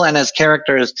people and as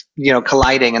characters,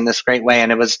 colliding in this great way.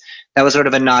 And that was sort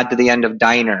of a nod to the end of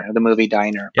Diner, the movie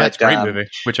Diner. Yeah, it's a great movie.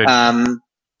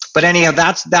 But anyhow,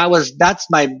 that's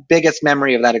my biggest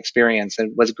memory of that experience.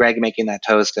 It was Greg making that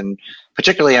toast, and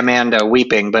particularly Amanda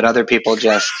weeping, but other people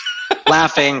just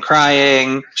laughing,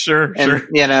 crying. Sure. And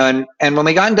when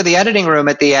we got into the editing room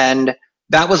at the end,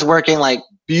 that was working like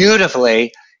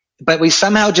beautifully. But we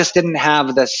somehow just didn't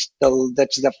have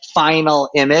the final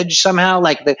image somehow.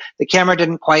 Like the camera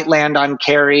didn't quite land on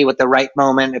Carrie with the right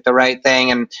moment at the right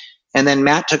thing. And then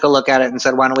Matt took a look at it and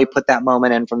said, why don't we put that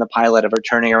moment in from the pilot of her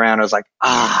turning around? I was like,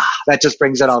 that just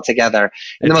brings it all together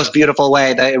in the most beautiful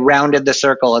way. That it rounded the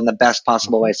circle in the best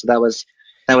possible way. So that was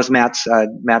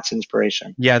Matt's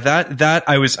inspiration. Yeah, that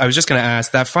I was just going to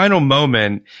ask. That final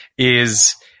moment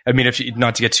is, I mean, if you,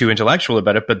 not to get too intellectual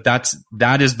about it, but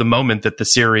that is the moment that the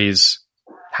series,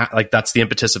 like that's the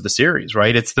impetus of the series,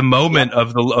 right? It's the moment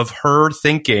of her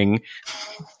thinking,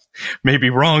 maybe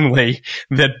wrongly,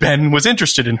 that Ben was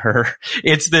interested in her.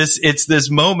 It's this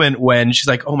moment when she's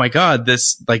like, oh my God,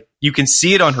 this, like, you can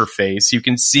see it on her face. You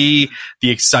can see the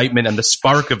excitement and the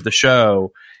spark of the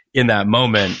show in that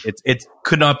moment. It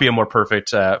could not be a more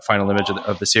perfect final image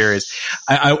of the series.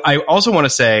 I also want to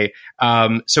say,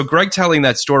 so Greg telling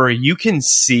that story, you can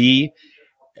see,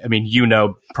 I mean, you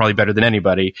know probably better than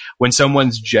anybody, when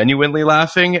someone's genuinely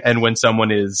laughing and when someone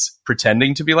is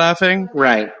pretending to be laughing.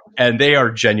 Right. And they are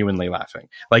genuinely laughing.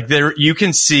 Like you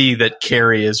can see that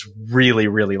Carrie is really,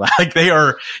 really like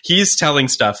he's telling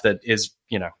stuff that is,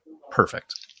 you know,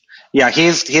 perfect. Yeah,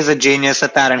 he's a genius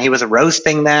at that, and he was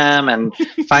roasting them and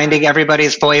finding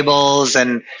everybody's foibles,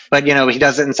 but you know, he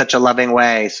does it in such a loving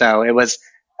way. So it was.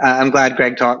 I'm glad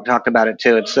Greg talked about it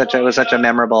too. It was such a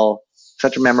memorable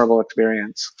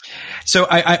experience. So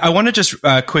I want to just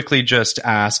quickly just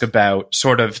ask about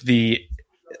sort of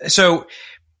so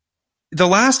the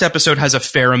last episode has a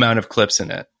fair amount of clips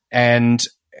in it, and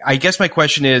I guess my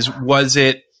question is,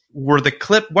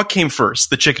 what came first,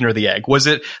 the chicken or the egg? Was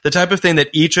it the type of thing that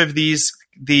each of these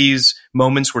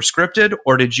moments were scripted,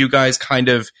 or did you guys kind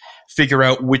of figure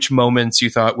out which moments you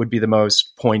thought would be the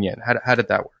most poignant? How did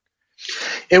that work?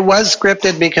 It was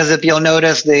scripted because if you'll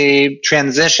notice the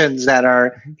transitions that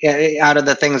are out of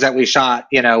the things that we shot,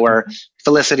 you know, were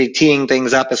Felicity teeing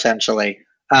things up essentially.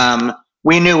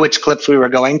 We knew which clips we were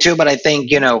going to, but I think,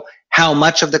 you know, how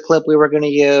much of the clip we were going to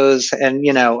use, and,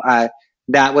 you know,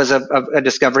 that was a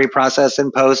discovery process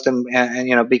in post, and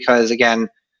you know, because again,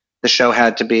 the show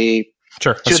had to be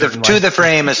to the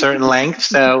frame a certain length,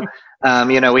 so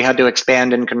you know, we had to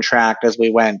expand and contract as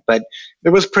we went, but it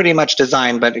was pretty much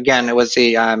designed. But again, it was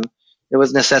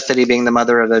necessity being the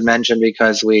mother of invention,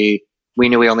 because we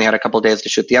knew we only had a couple of days to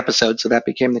shoot the episode, so that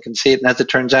became the conceit, and as it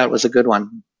turns out, it was a good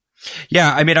one.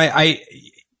 Yeah, I mean, I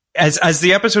as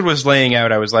the episode was laying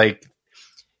out, I was like,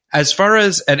 as far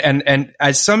as and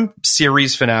as some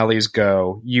series finales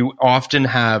go, you often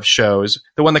have shows.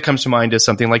 The one that comes to mind is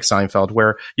something like Seinfeld,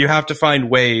 where you have to find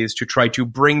ways to try to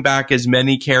bring back as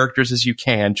many characters as you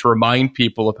can to remind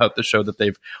people about the show that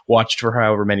they've watched for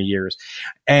however many years.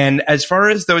 And as far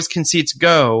as those conceits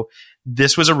go,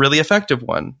 this was a really effective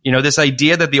one. You know, this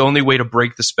idea that the only way to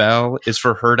break the spell is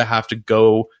for her to have to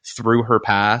go through her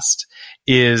past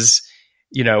is,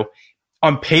 you know,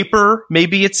 on paper,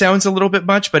 maybe it sounds a little bit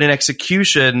much, but in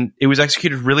execution, it was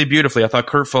executed really beautifully. I thought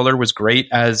Kurt Fuller was great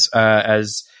as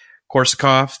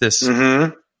Korsakoff, this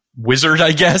wizard,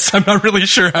 I guess. I'm not really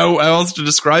sure how else to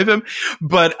describe him,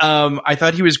 but I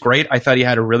thought he was great. I thought he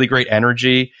had a really great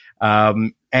energy.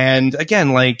 And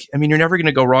again, like, I mean, you're never going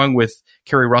to go wrong with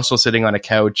Kerry Russell sitting on a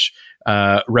couch,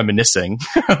 reminiscing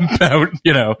about,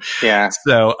 you know. Yeah.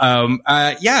 So,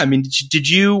 yeah, I mean,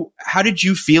 how did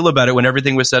you feel about it when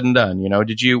everything was said and done? You know,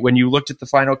 when you looked at the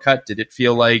final cut, did it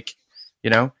feel like, you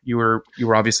know, you were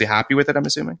obviously happy with it, I'm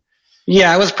assuming?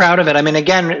 Yeah, I was proud of it. I mean,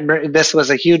 again, this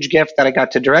was a huge gift that I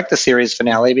got to direct the series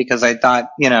finale, because I thought,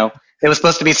 you know, it was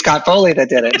supposed to be Scott Foley that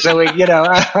did it. So, you know,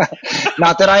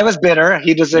 not that I was bitter.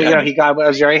 He just, you know, I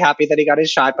was very happy that he got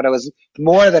his shot, but I was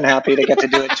more than happy to get to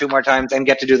do it 2 more times and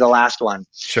get to do the last one.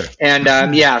 Sure.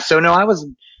 And, yeah, so no, I was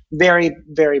very,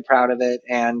 very proud of it.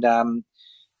 And,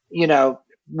 you know,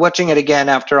 watching it again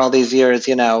after all these years,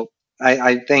 you know,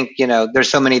 I think, you know, there's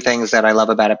so many things that I love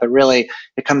about it, but really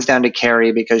it comes down to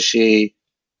Carrie, because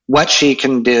what she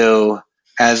can do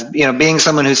as, you know, being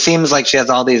someone who seems like she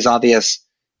has all these obvious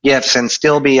gifts and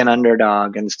still be an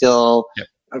underdog, and still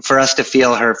for us to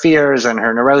feel her fears and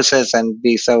her neurosis and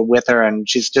be so with her. And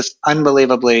she's just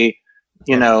unbelievably,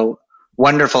 you know,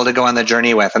 wonderful to go on the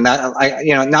journey with. And that,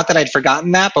 you know, not that I'd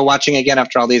forgotten that, but watching again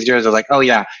after all these years, I was like, oh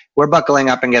yeah, we're buckling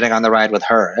up and getting on the ride with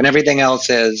her, and everything else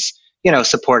is, you know,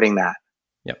 supporting that.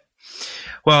 Yep.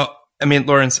 Well, I mean,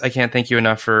 Lawrence, I can't thank you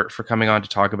enough for coming on to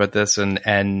talk about this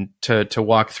and to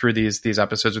walk through these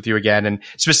episodes with you again, and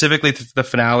specifically the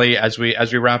finale as we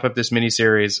wrap up this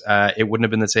miniseries. It wouldn't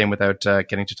have been the same without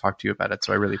getting to talk to you about it.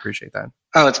 So I really appreciate that.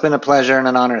 Oh, it's been a pleasure and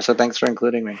an honor. So thanks for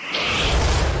including me.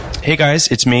 Hey guys,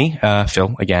 it's me,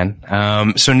 Phil, again.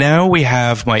 So now we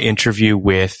have my interview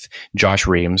with Josh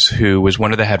Reams, who was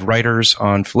one of the head writers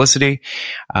on Felicity.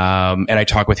 And I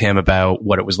talk with him about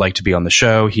what it was like to be on the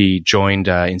show. He joined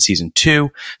in season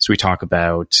 2. So we talk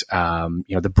about,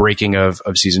 the breaking of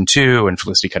season 2 and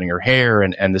Felicity cutting her hair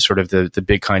and the sort of the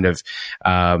big kind of,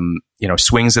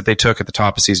 swings that they took at the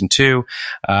top of season 2.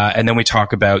 And then we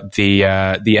talk about the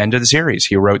end of the series.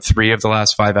 He wrote 3 of the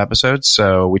last 5 episodes.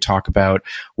 So we talk about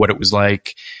what it was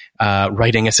like,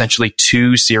 writing essentially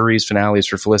 2 series finales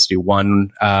for Felicity.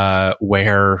 One,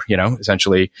 where,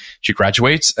 essentially she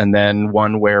graduates, and then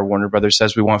one where Warner Brothers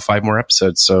says we want 5 more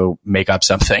episodes. So make up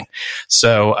something.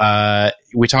 So,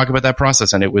 we talk about that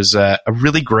process, and it was a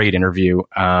really great interview.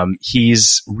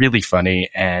 He's really funny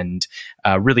and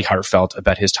really heartfelt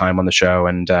about his time on the show.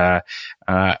 And I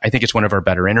think it's one of our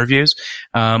better interviews.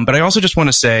 But I also just want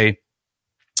to say,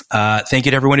 thank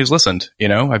you to everyone who's listened.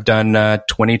 I've done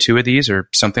 22 of these or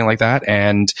something like that.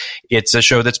 And it's a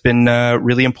show that's been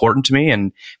really important to me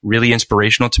and really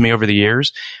inspirational to me over the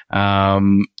years.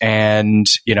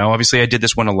 Obviously I did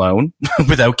this one alone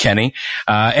without Kenny.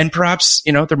 And perhaps,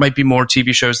 there might be more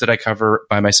TV shows that I cover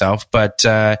by myself, but,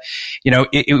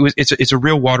 it's a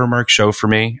real watermark show for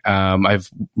me. I've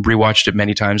rewatched it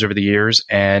many times over the years,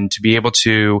 and to be able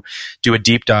to do a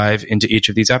deep dive into each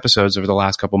of these episodes over the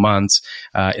last couple months,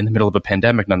 in the middle of a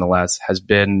pandemic, nonetheless, has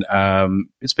been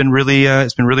it's been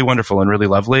really wonderful and really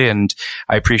lovely. And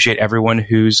I appreciate everyone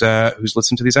who's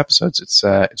listened to these episodes.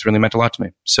 It's really meant a lot to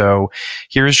me. So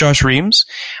here is Josh Reams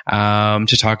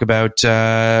to talk about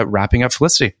wrapping up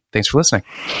Felicity. Thanks for listening.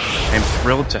 I'm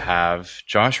thrilled to have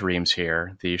Josh Reams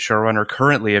here, the showrunner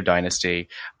currently of Dynasty.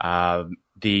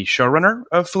 The showrunner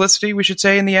of Felicity, we should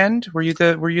say, in the end. Were you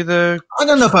the I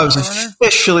don't know if I was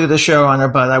officially the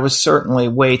showrunner, but I was certainly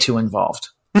way too involved.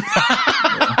 You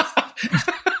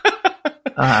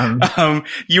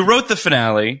wrote the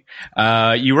finale.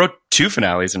 You wrote 2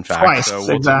 finales, in fact. Twice,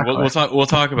 so exactly. We'll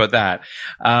talk about that.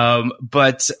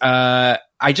 But I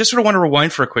just sort of want to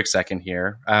rewind for a quick second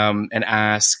here, and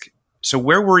ask, so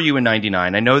where were you in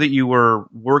 99? I know that you were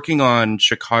working on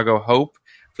Chicago Hope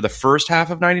for the first half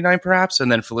of 99, perhaps, and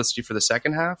then Felicity for the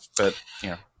second half, but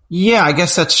Yeah, I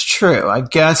guess that's true. I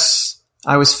guess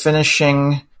I was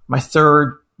finishing my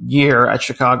 3rd year at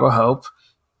Chicago Hope,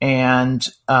 and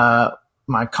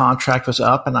my contract was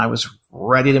up, and I was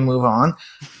ready to move on.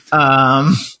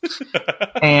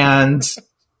 And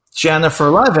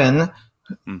Jennifer Levin,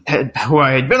 who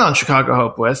I had been on Chicago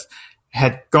Hope with,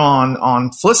 had gone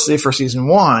on Felicity for season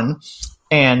 1,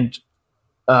 and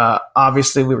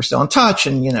obviously we were still in touch,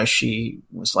 and she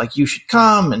was like, you should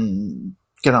come and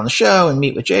get on the show and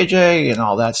meet with JJ and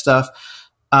all that stuff.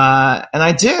 And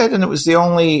I did, and I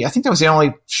think that was the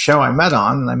only show I met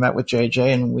on, and I met with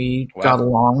JJ, and we got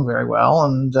along very well.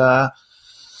 And,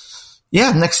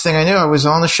 next thing I knew, I was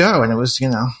on the show, and it was,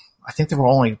 I think there were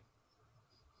only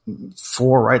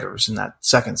 4 writers in that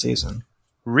second season.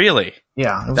 Really?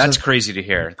 Yeah. That's crazy to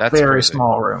hear. That's very crazy.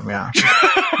 Small room. Yeah.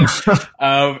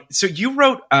 So you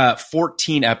wrote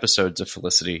 14 episodes of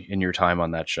Felicity in your time on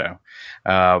that show.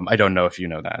 I don't know if you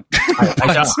know that.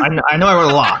 I know I wrote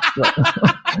a lot.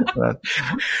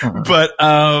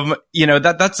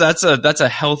 That's a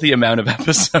healthy amount of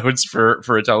episodes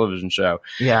for a television show.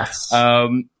 Yes.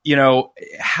 So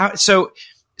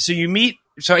you meet.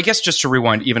 So I guess just to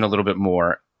rewind even a little bit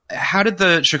more, how did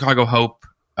the Chicago Hope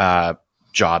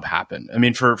job happen? I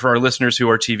mean, for our listeners who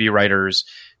are TV writers,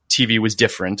 TV was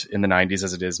different in the 90s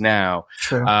as it is now.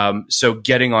 True. So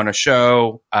getting on a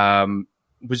show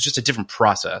was just a different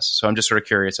process. So I'm just sort of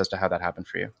curious as to how that happened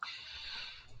for you.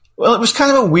 Well, it was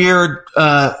kind of a weird,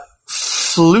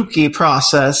 fluky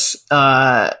process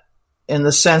in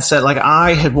the sense that, like,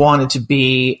 I had wanted to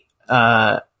be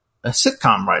a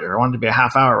sitcom writer. I wanted to be a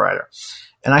half-hour writer.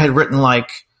 And I had written,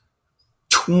 like,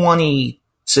 20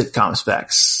 sitcom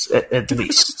specs at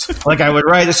least. Like, I would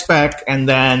write a spec, and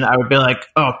then I would be like,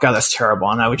 oh God, that's terrible.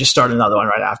 And I would just start another one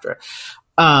right after it.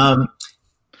 And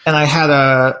I had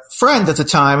a friend at the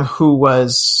time who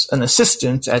was an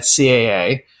assistant at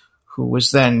CAA, who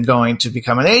was then going to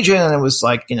become an agent. And it was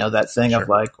like, that thing of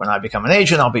like, when I become an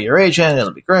agent, I'll be your agent.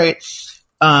 It'll be great.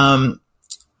 And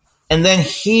then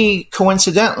he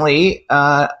coincidentally,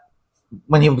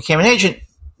 when he became an agent,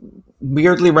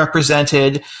 weirdly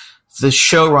represented the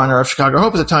showrunner of Chicago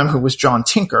Hope at the time, who was John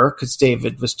Tinker, because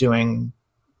David was doing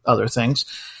other things.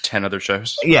 10 other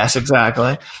shows. Yes,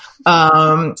 exactly.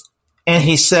 And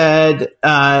he said,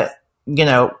 why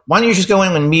don't you just go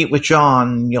in and meet with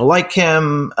John? You'll like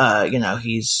him.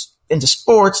 He's into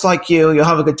sports like you. You'll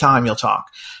have a good time. You'll talk.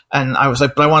 And I was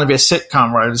like, but I want to be a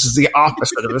sitcom writer. This is the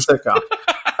opposite of a sitcom.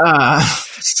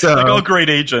 So like all great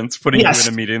agents putting you in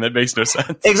a meeting that makes no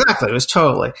sense. Exactly. It was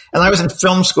totally. And I was in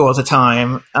film school at the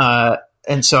time.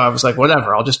 And so I was like,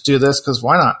 whatever, I'll just do this because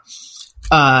why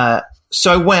not?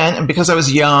 So I went, and because I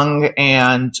was young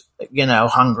and,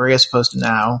 hungry as opposed to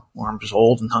now, where I'm just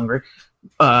old and hungry,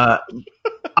 I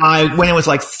went in with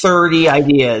like 30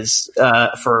 ideas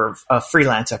for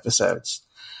freelance episodes,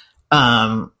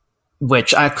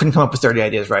 which I couldn't come up with 30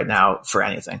 ideas right now for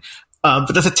anything.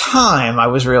 But at the time, I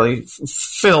was really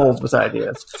filled with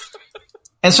ideas.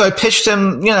 And so I pitched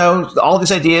him, all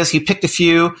these ideas. He picked a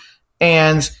few,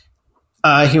 and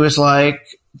he was like,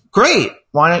 great,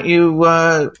 why don't you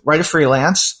write a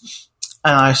freelance?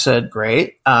 And I said,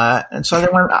 great. And so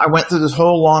I went through this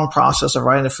whole long process of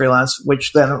writing the freelance,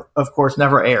 which then, of course,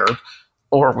 never aired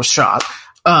or was shot.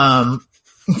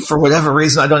 For whatever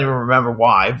reason, I don't even remember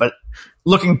why. But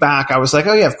looking back, I was like,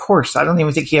 oh, yeah, of course. I don't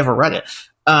even think he ever read it.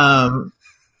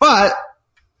 But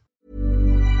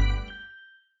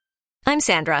I'm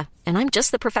Sandra, and I'm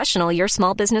just the professional your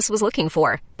small business was looking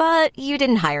for. But you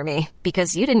didn't hire me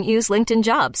because you didn't use LinkedIn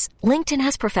Jobs. LinkedIn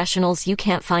has professionals you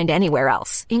can't find anywhere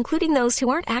else, including those who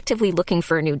aren't actively looking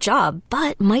for a new job,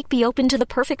 but might be open to the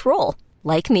perfect role,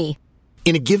 like me.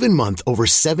 In a given month, over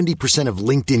 70% of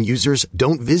LinkedIn users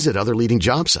don't visit other leading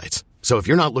job sites. So if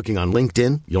you're not looking on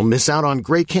LinkedIn, you'll miss out on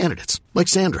great candidates like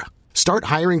Sandra. Start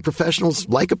hiring professionals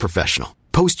like a professional.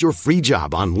 Post your free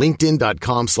job on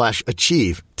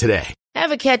linkedin.com/achieve today.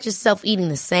 Ever catch yourself eating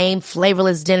the same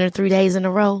flavorless dinner 3 days in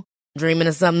a row? Dreaming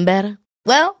of something better?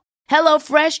 Well,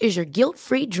 HelloFresh is your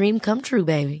guilt-free dream come true,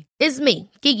 baby. It's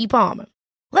me, Keke Palmer.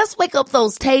 Let's wake up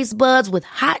those taste buds with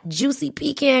hot, juicy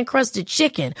pecan-crusted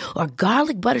chicken or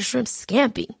garlic butter shrimp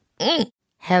scampi.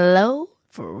 Hello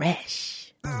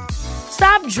Fresh.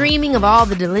 Stop dreaming of all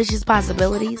the delicious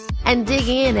possibilities and dig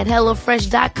in at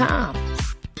HelloFresh.com.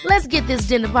 Let's get this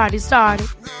dinner party started.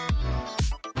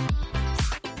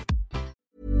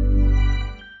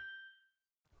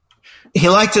 He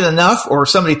liked it enough, or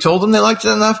somebody told him they liked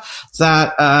it enough,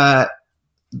 that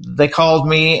they called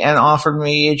me and offered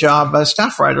me a job as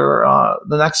staff writer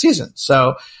the next season.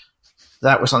 So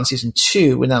that was on season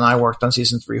 2, and then I worked on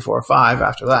season 3, 4, 5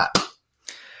 after that.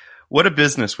 What a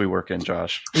business we work in,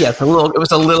 Josh. Yeah, it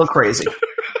was a little crazy.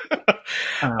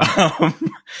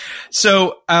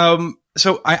 So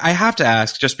I have to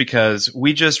ask, just because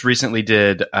we just recently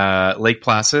did Lake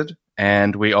Placid,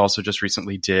 and we also just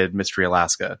recently did Mystery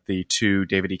Alaska, the 2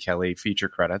 David E. Kelley feature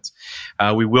credits.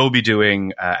 We will be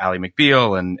doing Ally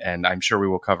McBeal, and I'm sure we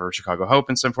will cover Chicago Hope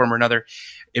in some form or another.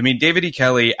 I mean, David E.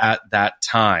 Kelley at that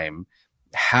time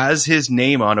has his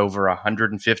name on over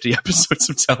 150 episodes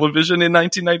of television in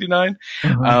 1999.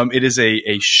 Mm-hmm. It is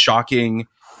a shocking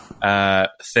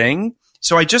thing.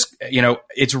 So I just,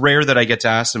 it's rare that I get to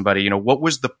ask somebody, what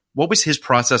was his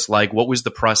process like? What was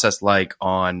the process like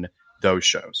on those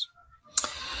shows?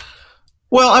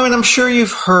 Well, I mean, I'm sure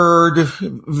you've heard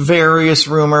various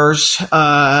rumors,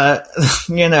 some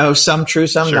true,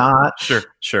 some not. Sure.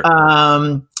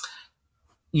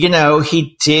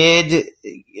 He did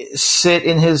sit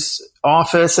in his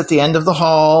office at the end of the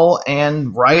hall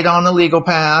and write on the legal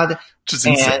pad. Just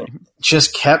insane.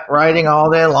 Just kept writing all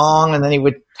day long, and then he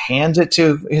would hand it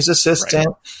to his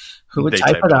assistant, who would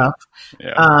type it up.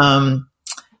 Yeah.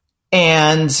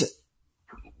 And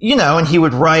he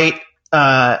would write,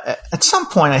 at some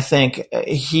point, I think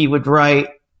he would write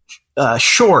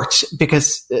short,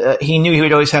 because he knew he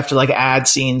would always have to add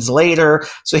scenes later.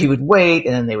 So he would wait,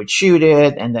 and then they would shoot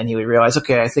it, and then he would realize,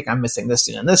 okay, I think I'm missing this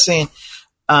scene and this scene.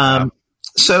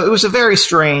 So it was a very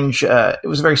strange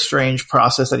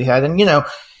process that he had. And, and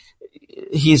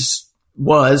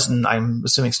I'm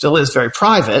assuming still is, very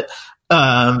private.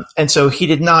 And so he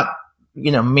did not,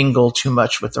 mingle too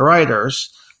much with the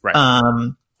writers. Right.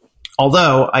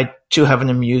 Although I do have an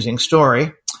amusing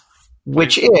story,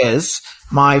 which is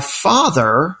my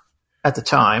father at the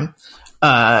time,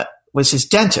 was his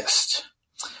dentist.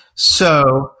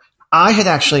 So I had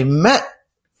actually met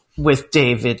with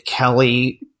David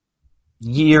Kelley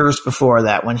years before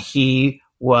that, when he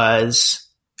told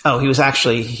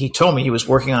me he was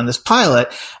working on this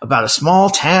pilot about a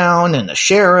small town and a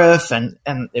sheriff, and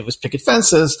it was picket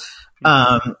fences.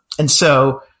 And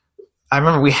so I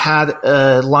remember we had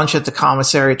a lunch at the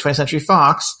commissary at 20th Century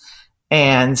Fox,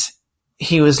 and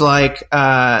he was like,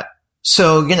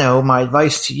 so, my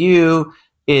advice to you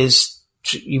is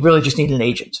you really just need an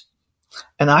agent.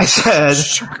 And I said,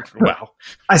 wow.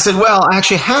 I said, well, I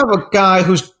actually have a guy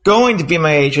who's going to be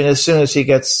my agent as soon as he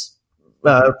gets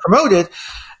promoted.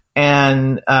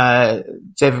 And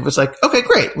David was like, okay,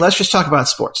 great. Let's just talk about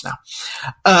sports now.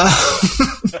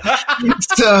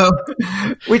 So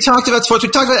we talked about sports. We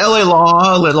talked about LA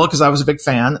Law a little because I was a big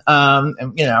fan.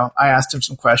 And, you know, I asked him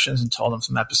some questions and told him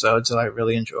some episodes that I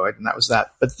really enjoyed, and that was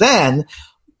that. But then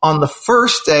on the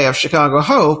first day of Chicago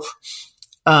Hope,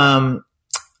 and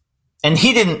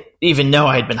he didn't even know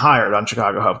I had been hired on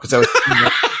Chicago Hope because I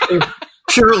was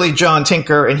purely John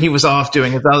Tinker, and he was off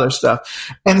doing his other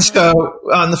stuff. And so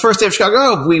on the first day of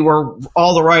Chicago Hope,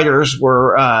 all the writers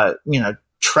were,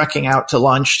 trekking out to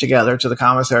lunch together to the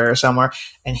commissary or somewhere.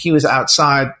 And he was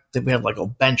outside. We had like a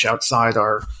bench outside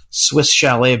our Swiss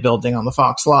chalet building on the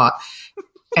Fox lot.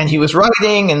 And he was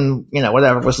writing and,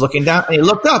 was looking down, and he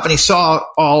looked up and he saw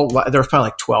there was probably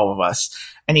like 12 of us.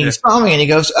 And he saw me and he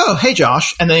goes, "Oh, hey,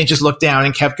 Josh." And then he just looked down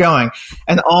and kept going.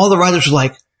 And all the writers were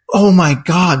like, "Oh my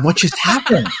God, what just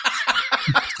happened?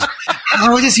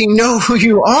 How does he know who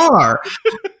you are?"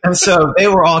 And so they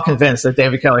were all convinced that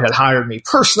David Kelley had hired me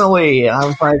personally. And I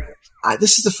was like,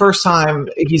 this is the first time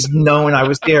he's known I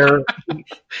was there.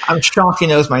 I'm shocked he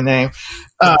knows my name.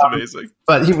 That's amazing.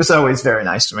 But he was always very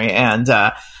nice to me. And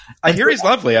I hear he's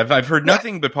lovely. I've heard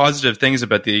nothing but positive things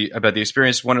about the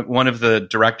experience. One of the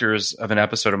directors of an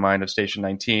episode of mine of Station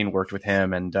 19 worked with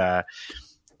him, and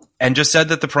just said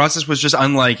that the process was just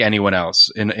unlike anyone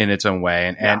else in its own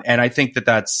way. And I think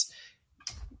that's,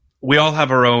 we all have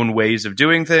our own ways of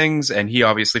doing things, and he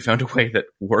obviously found a way that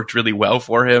worked really well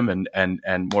for him,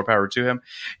 and more power to him.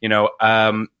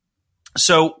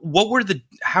 So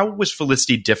how was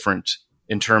Felicity different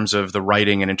in terms of the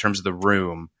writing and in terms of the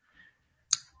room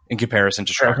in comparison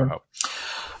to Chicago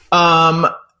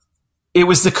Hope? It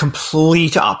was the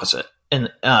complete opposite in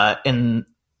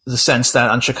the sense that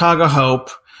on Chicago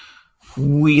Hope,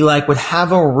 we would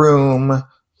have a room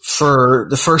for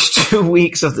the first 2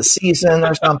 weeks of the season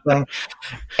or something.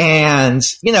 And,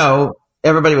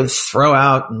 everybody would throw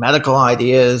out medical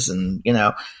ideas and,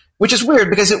 which is weird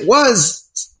because it was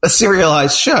a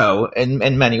serialized show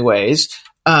in many ways.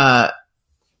 But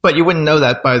you wouldn't know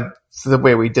that by the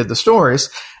way we did the stories.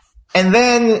 And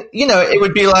then, it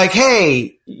would be like,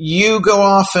 "Hey, you go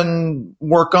off and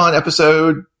work on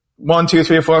episode 1, 2,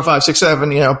 3, 4, 5, 6,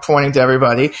 7, pointing to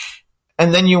everybody.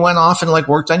 And then you went off and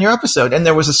worked on your episode." And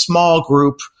there was a small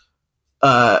group,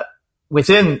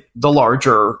 within the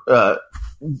larger,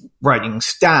 writing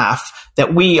staff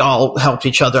that we all helped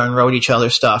each other and wrote each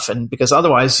other's stuff. And because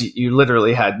otherwise you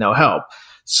literally had no help.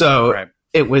 So right.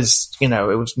 It was, it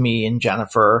was me and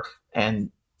Jennifer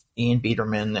and Ian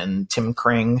Biederman and Tim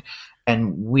Kring.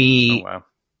 And we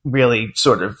really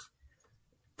sort of,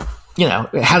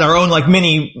 had our own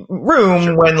mini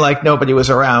room when nobody was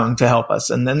around to help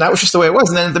us. And then that was just the way it was.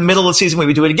 And then at the middle of the season, we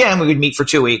would do it again. We would meet for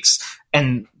 2 weeks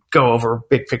and go over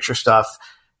big picture stuff.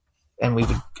 And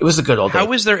it was a good old day.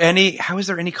 How is there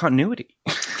any continuity?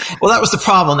 Well, that was the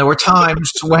problem. There were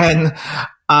times when,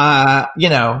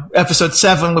 episode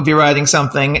 7 would be writing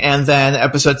something, and then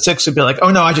episode 6 would be like, "Oh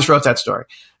no, I just wrote that story."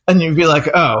 And you'd be like,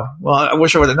 "Oh, well, I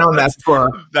wish I would have known that before."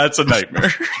 That's a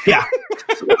nightmare. Yeah.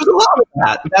 So there was a lot of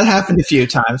that. That happened a few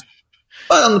times.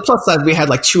 But on the plus side, we had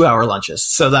 2-hour lunches,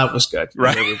 so that was good.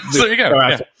 Right. So there you go.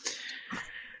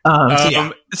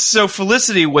 Yeah. So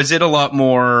Felicity, was it a lot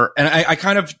more, and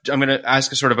I'm going to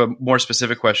ask a sort of a more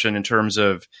specific question in terms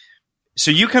of, so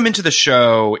you come into the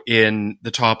show in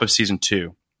the top of season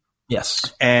 2.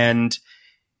 Yes. And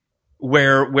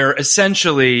where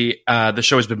essentially, the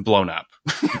show has been blown up.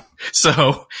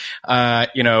 So,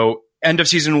 end of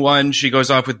season 1, she goes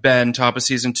off with Ben. Top of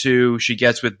season 2, she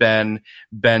gets with Ben.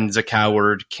 Ben's a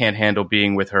coward, can't handle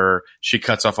being with her. She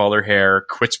cuts off all her hair,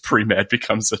 quits pre-med,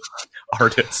 becomes an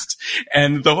artist.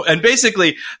 And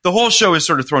basically the whole show is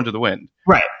sort of thrown to the wind.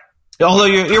 Right. Although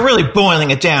you're really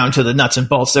boiling it down to the nuts and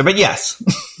bolts there, but yes.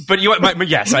 But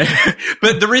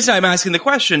but the reason I'm asking the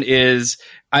question is,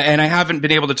 and I haven't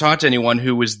been able to talk to anyone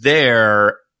who was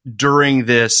there during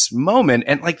this moment,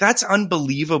 and that's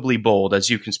unbelievably bold, as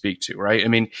you can speak to, right? I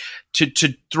mean,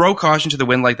 to throw caution to the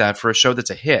wind like that for a show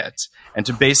that's a hit, and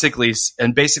to basically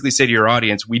say to your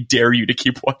audience, "We dare you to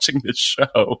keep watching this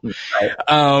show." Right.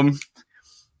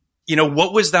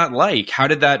 What was that like? How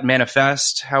did that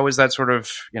manifest? How was that sort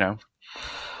of,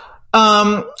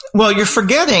 Well, you're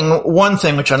forgetting one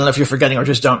thing, which I don't know if you're forgetting or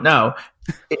just don't know,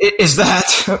 is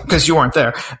that, because you weren't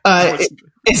there,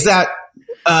 is that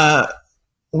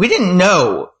we didn't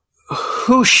know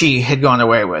who she had gone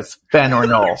away with, Ben or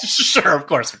Noel. Sure, of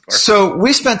course. So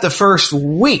we spent the first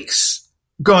weeks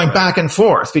going back and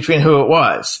forth between who it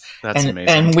was. That's amazing.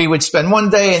 And we would spend one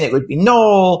day and it would be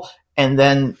Noel, and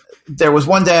then there was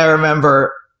one day I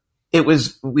remember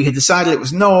we had decided it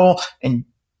was Noel, and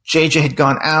JJ had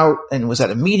gone out and was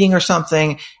at a meeting or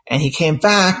something, and he came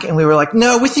back, and we were like,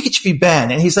 no, we think it should be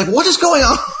Ben. And he's like, what is going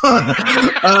on?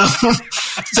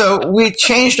 So we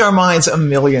changed our minds a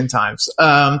million times.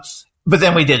 But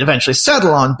then we did eventually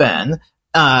settle on Ben.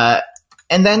 And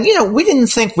then, we didn't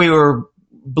think we were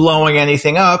blowing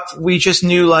anything up. We just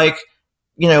knew, like,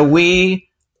 we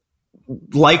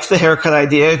liked the haircut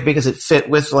idea because it fit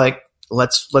with, like,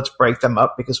 let's break them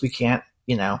up because we can't,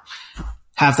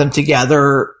 have them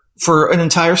together for an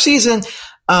entire season.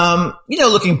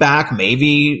 Looking back,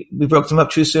 maybe we broke them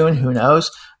up too soon. Who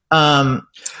knows?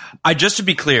 Just to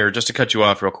be clear, just to cut you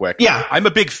off real quick. Yeah. I'm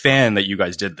a big fan that you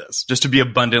guys did this, just to be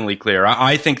abundantly clear.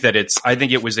 I think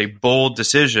it was a bold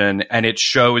decision, and it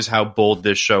shows how bold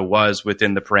this show was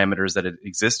within the parameters that it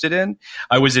existed in.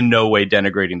 I was in no way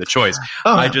denigrating the choice.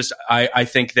 I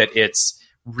think that it's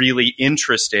really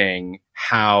interesting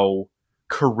how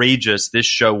courageous this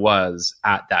show was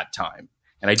at that time.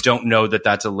 And I don't know that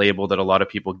that's a label that a lot of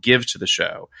people give to the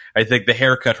show. I think the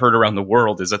haircut heard around the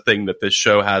world is a thing that this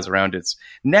show has around its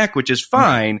neck, which is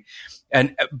fine.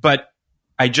 But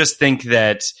I just think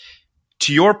that,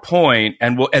 to your point,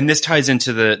 and this ties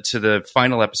into the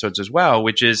final episodes as well,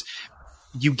 which is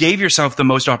you gave yourself the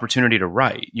most opportunity to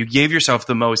write. You gave yourself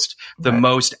the most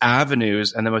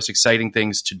avenues and the most exciting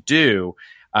things to do.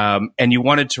 And you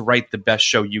wanted to write the best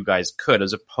show you guys could,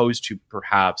 as opposed to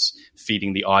perhaps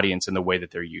feeding the audience in the way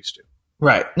that they're used to.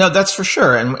 Right. No, that's for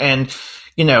sure. And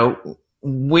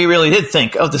we really did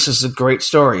think, oh, this is a great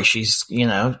story. She's going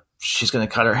to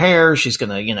cut her hair. She's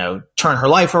going to, turn her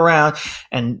life around.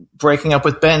 And breaking up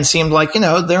with Ben seemed like,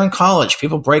 they're in college.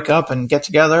 People break up and get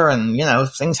together and,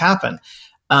 things happen.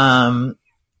 And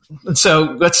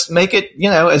so let's make it,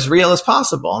 as real as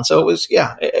possible. And so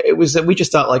it was that we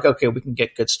just thought, like, okay, we can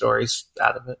get good stories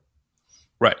out of it.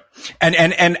 Right.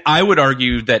 And I would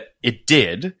argue that it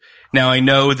did. Now, I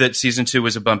know that season 2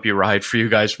 was a bumpy ride for you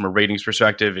guys from a ratings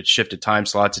perspective. It shifted time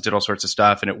slots. It did all sorts of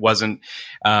stuff. And it wasn't,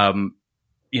 again,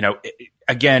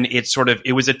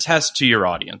 it was a test to your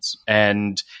audience.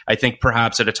 And I think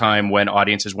perhaps at a time when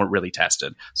audiences weren't really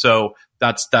tested. So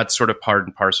that's sort of part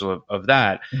and parcel of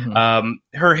that. Mm-hmm.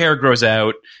 Her hair grows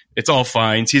out. It's all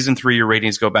fine. Season 3, your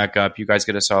ratings go back up. You guys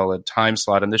get a solid time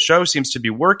slot. And the show seems to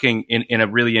be working in a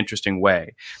really interesting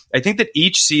way. I think that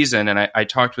each season, and I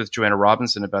talked with Joanna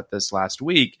Robinson about this last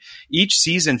week, each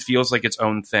season feels like its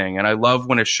own thing. And I love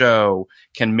when a show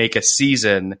can make a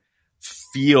season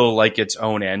feel like its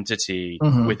own entity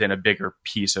within a bigger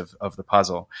piece of the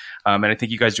puzzle. And I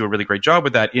think you guys do a really great job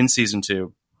with that in season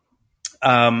 2.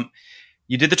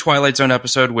 You did the Twilight Zone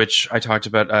episode, which I talked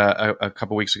about a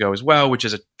couple weeks ago as well, which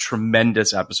is a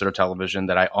tremendous episode of television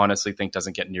that I honestly think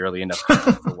doesn't get nearly enough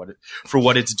credit for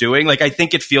what it's doing. Like, I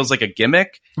think it feels like a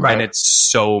gimmick, right, and it's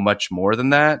so much more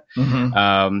than that.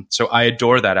 Mm-hmm. So I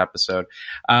adore that episode.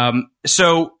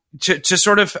 So to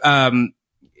sort of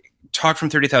talk from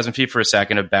 30,000 feet for a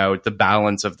second about the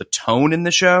balance of the tone in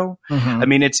the show. Mm-hmm. I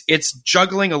mean, it's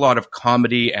juggling a lot of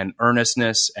comedy and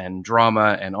earnestness and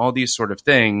drama and all these sort of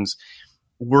things.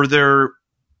 Were there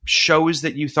shows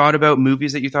that you thought about,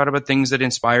 movies that you thought about, things that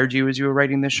inspired you as you were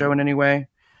writing this show in any way?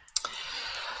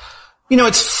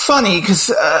 It's funny because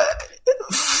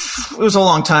it was a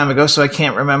long time ago, so I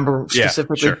can't remember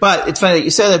specifically. Yeah, sure. But it's funny that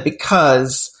you say that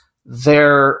because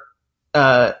they're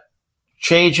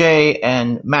JJ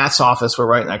and Matt's office were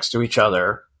right next to each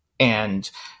other, and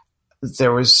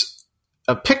there was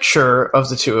a picture of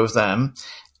the two of them,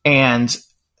 and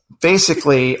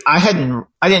basically I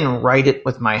didn't write it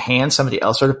with my hand, somebody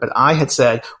else wrote it, but I had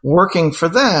said, working for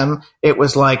them, it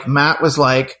was like Matt was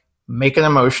like, make it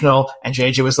emotional, and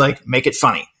JJ was like, make it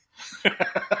funny.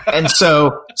 And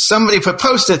so somebody put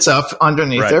Post-its up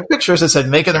underneath their pictures that said,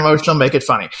 make it emotional, make it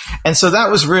funny. And so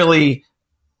that was really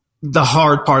the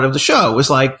hard part of the show. Was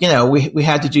like, we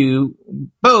had to do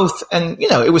both, and,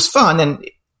 it was fun. And,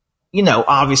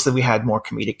 obviously we had more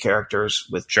comedic characters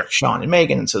with Sean and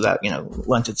Megan. And so that,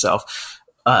 lent itself,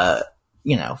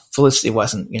 Felicity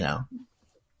wasn't,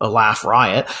 a laugh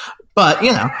riot, but,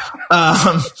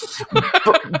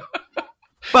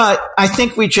 but I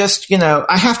think we just,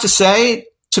 I have to say,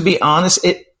 to be honest,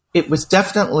 it was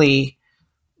definitely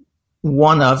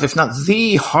one of, if not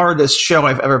the hardest show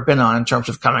I've ever been on in terms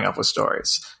of coming up with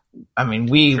stories. I mean,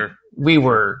 we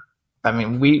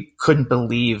couldn't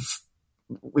believe,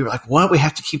 we were like, what? We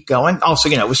have to keep going? Also,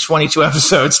 it was 22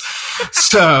 episodes.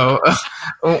 So,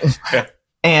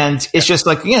 and it's just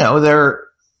like,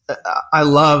 I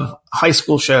love high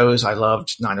school shows. I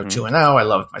loved 90210. I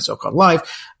loved My So-Called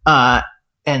Life.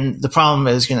 And the problem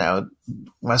is,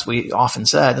 as we often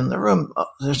said in the room,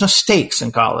 there's no stakes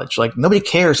in college. Like, nobody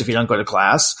cares if you don't go to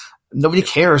class. nobody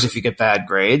cares if you get bad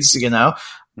grades, you know?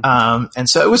 And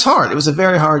so it was hard. It was a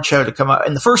very hard show to come out.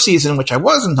 And the first season, which I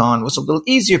wasn't on, was a little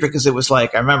easier because it was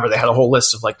like, I remember they had a whole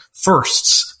list of like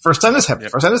firsts. First time this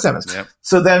happened. First time this happens. Yep.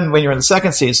 So then when you're in the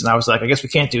second season, I was like, I guess we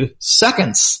can't do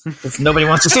seconds if nobody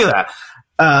wants to see that.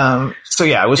 So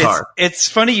yeah, it was hard. It's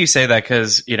funny you say that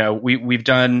because, you know, we've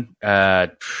done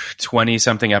 20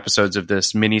 something episodes of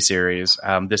this miniseries.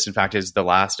 This in fact is the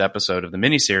last episode of the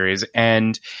miniseries,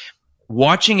 and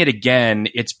watching it again,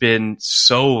 it's been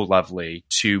so lovely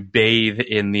to bathe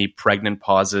in the pregnant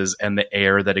pauses and the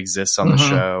air that exists on the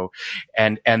show,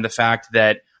 and the fact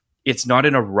that it's not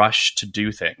in a rush to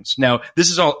do things. Now, this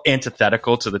is all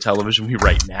antithetical to the television we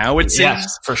write now, it seems.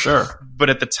 Yes, for sure. But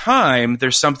at the time,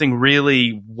 there's something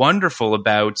really wonderful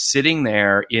about sitting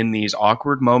there in these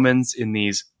awkward moments, in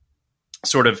these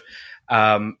sort of,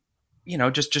 you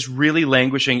know, just really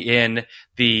languishing in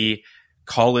the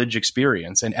college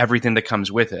experience and everything that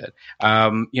comes with it.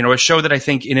 You know, a show that I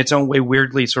think in its own way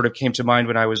weirdly sort of came to mind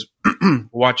when I was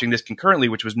watching this concurrently,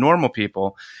 which was Normal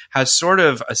People, has sort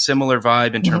of a similar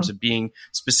vibe in terms of being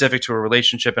specific to a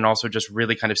relationship and also just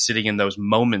really kind of sitting in those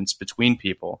moments between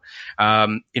people.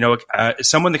 You know,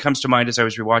 someone that comes to mind as I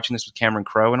was rewatching this was Cameron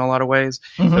Crowe in a lot of ways.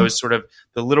 Those sort of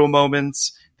the little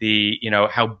moments, the, you know,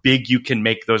 how big you can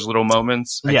make those little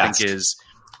moments, I think is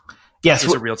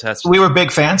a real test. We were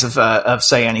big fans of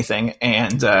Say Anything,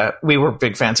 and we were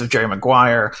big fans of Jerry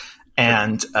Maguire.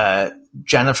 And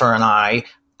Jennifer and I,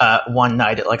 one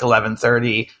night at like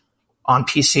 11:30 on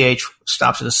PCH,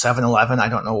 stopped at a 7-Eleven. I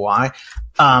don't know why.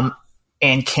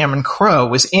 And Cameron Crowe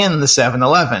was in the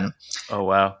 7-Eleven. Oh,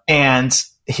 wow. And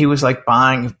he was like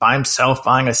buying a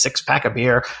 6-pack of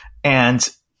beer. And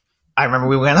I remember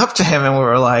we went up to him and we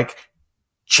were like,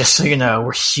 just so you know,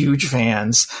 we're huge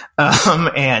fans,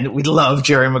 and we love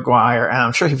Jerry Maguire. And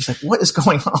I'm sure he was like, what is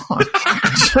going on?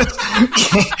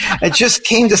 It just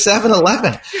came to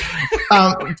 7-Eleven.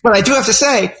 But I do have to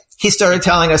say, he started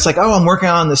telling us like, oh, I'm working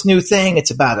on this new thing.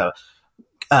 It's about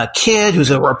a kid who's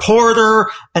a reporter,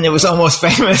 and it was almost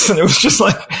famous. And it was just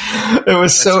like, it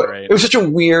was such a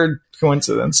weird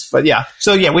coincidence. But yeah,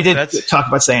 so yeah, we did talk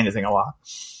about Say Anything a lot.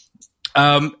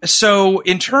 So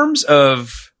in terms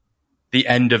of the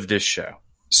end of this show.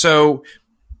 So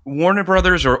Warner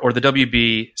Brothers or the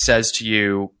WB says to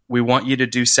you, we want you to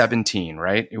do 17,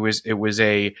 right? It was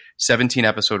a 17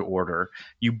 episode order.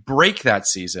 You break that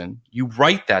season. You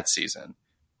write that season.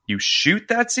 You shoot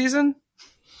that season.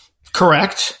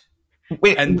 Correct.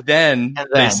 And then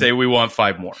they say, we want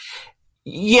 5 more.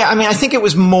 Yeah. I mean, I think it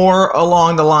was more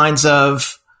along the lines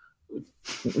of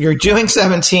you're doing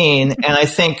 17. And I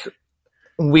think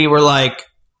we were like,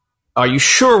 are you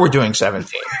sure we're doing 17?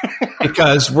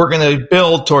 Because we're going to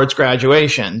build towards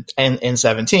graduation in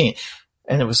 17.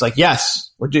 And it was like, yes,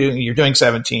 you're doing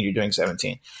 17, you're doing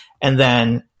 17. And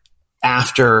then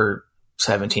after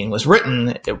 17 was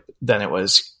written, then it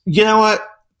was, you know what?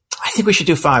 I think we should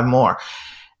do 5 more.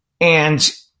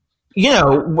 And, you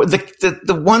know,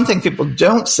 the one thing people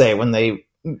don't say when they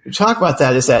talk about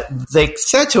that is that they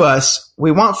said to us,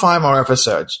 we want 5 more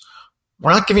episodes.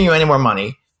 We're not giving you any more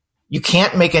money. You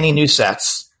can't make any new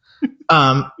sets.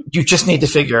 You just need to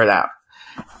figure it out.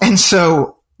 And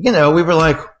so, you know, we were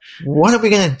like, what are we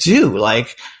going to do?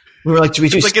 Like, we were like, do we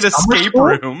do like an escape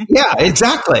room? Yeah,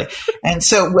 exactly. And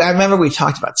so I remember we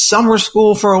talked about summer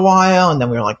school for a while, and then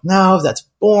we were like, no, that's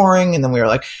boring. And then we were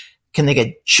like, can they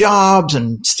get jobs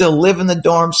and still live in the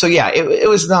dorm? So yeah, it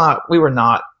was not, we were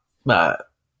not,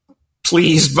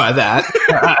 pleased by that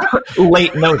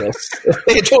late notice. If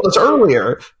they had told us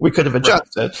earlier, we could have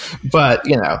adjusted. But,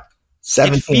 you know,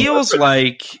 17.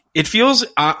 It feels,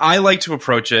 I like to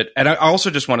approach it. And I also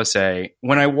just want to say,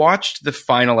 when I watched the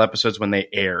final episodes when they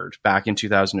aired back in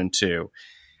 2002,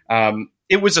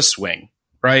 it was a swing,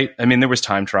 right? I mean, there was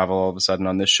time travel all of a sudden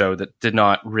on this show that did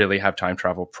not really have time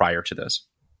travel prior to this.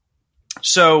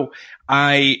 So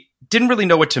I didn't really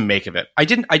know what to make of it. I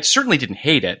certainly didn't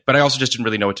hate it, but I also just didn't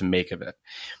really know what to make of it.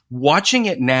 Watching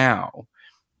it now,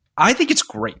 I think it's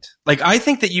great. Like, I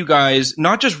think that you guys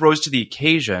not just rose to the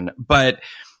occasion, but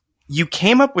you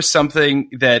came up with something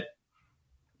that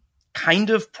kind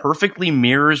of perfectly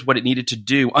mirrors what it needed to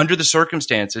do under the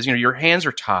circumstances. You know, your hands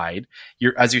are tied.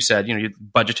 You're, as you said, you know,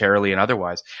 budgetarily and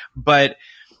otherwise, but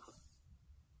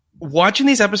watching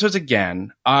these episodes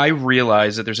again, I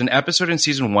realized that there's an episode in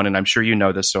season 1, and I'm sure you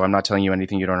know this, so I'm not telling you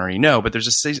anything you don't already know, but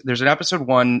there's an episode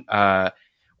 1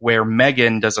 where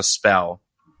Megan does a spell,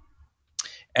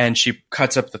 and she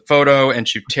cuts up the photo, and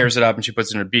she tears it up, and she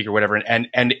puts it in a beak or whatever, and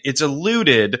it's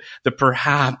alluded that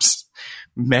perhaps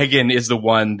Megan is the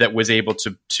one that was able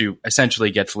to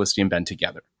essentially get Felicity and Ben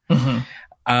together.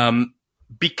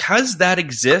 because that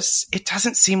exists, it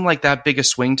doesn't seem like that big a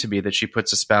swing to me that she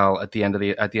puts a spell at the end of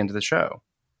the show.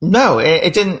 No,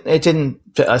 it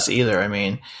didn't to us either. I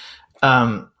mean,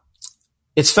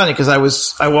 it's funny because I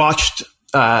watched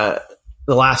the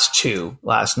last two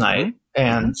last night,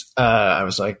 and I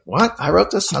was like, "What? I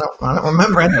wrote this? I don't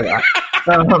remember any of that."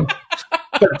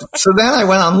 So then I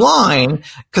went online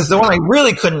because the one I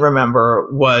really couldn't remember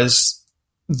was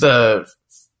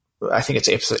I think it's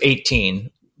episode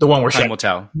 18, the one where Time will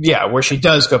tell. Yeah, where she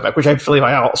does go back, which I believe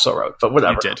I also wrote, but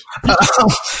whatever. You did.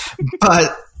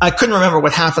 But I couldn't remember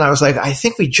what happened. I was like, I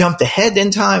think we jumped ahead in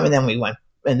time, and then we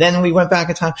went back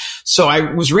in time. So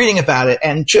I was reading about it,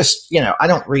 and just, I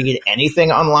don't read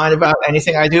anything online about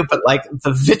anything I do, but like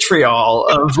the vitriol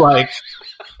of like,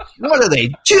 what are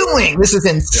they doing? This is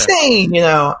insane,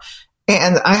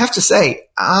 And I have to say,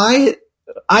 I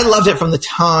loved it from the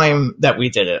time that we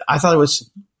did it. I thought it was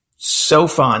so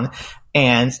fun.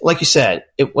 And like you said,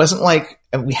 it wasn't like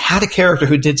we had a character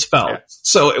who did spells.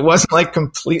 So it wasn't like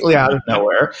completely out of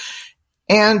nowhere.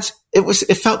 And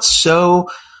it felt so,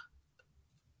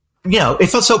 it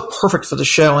felt so perfect for the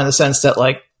show in the sense that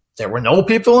like there were Knoll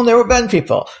people and there were Ben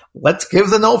people. Let's give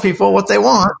the Knoll people what they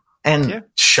want and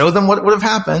show them what would have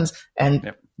happened.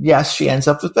 And yes, she ends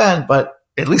up with Ben, but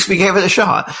at least we gave it a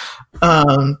shot.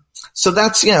 So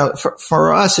that's,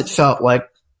 for us, it felt like,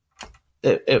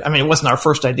 it wasn't our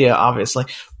first idea, obviously,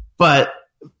 but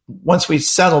once we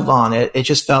settled on it, it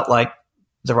just felt like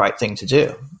the right thing to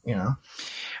do,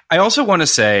 I also want to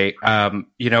say,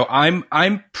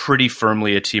 I'm pretty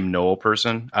firmly a Team Knoll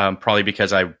person, probably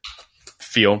because I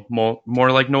feel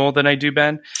more like Knoll than I do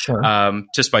Ben. Sure.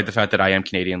 Despite the fact that I am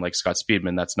Canadian like Scott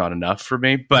Speedman, that's not enough for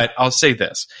me. But I'll say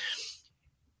this.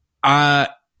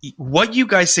 What you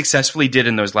guys successfully did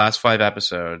in those last 5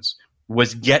 episodes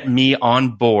was get me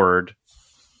on board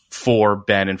for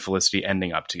Ben and Felicity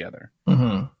ending up together.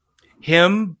 Mm-hmm.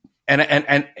 Him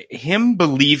and him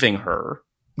believing her,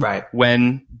 right,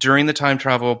 when during the time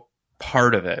travel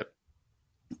part of it,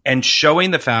 and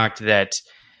showing the fact that,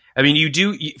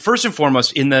 first and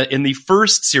foremost in the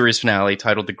first series finale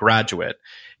titled The Graduate,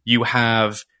 you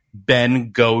have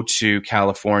Ben go to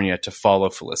California to follow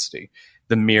Felicity.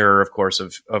 The mirror, of course,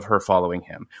 of her following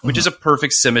him, which is a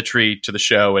perfect symmetry to the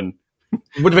show and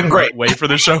would have been great way for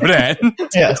the show to end.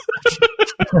 Yes.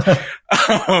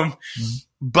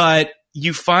 But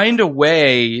you find a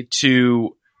way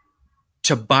to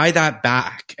buy that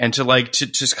back and to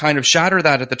just kind of shatter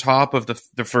that at the top of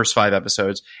the first 5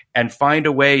 episodes and find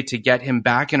a way to get him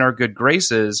back in our good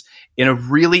graces in a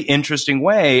really interesting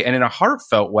way and in a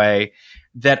heartfelt way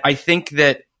that I think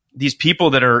that these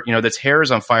people that are, that's hair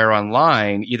is on fire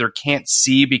online either can't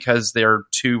see because they're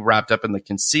too wrapped up in the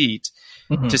conceit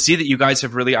to see that you guys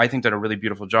have really, I think, done a really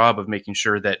beautiful job of making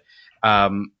sure that,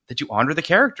 that you honor the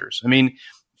characters. I mean,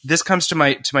 this comes to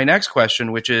my next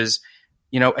question, which is,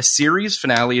 a series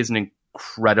finale is an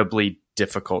incredibly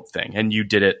difficult thing, and you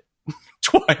did it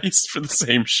twice for the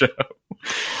same show.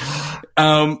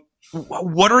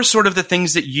 What are sort of the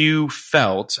things that you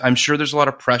felt? I'm sure there's a lot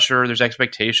of pressure. There's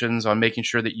expectations on making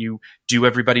sure that you do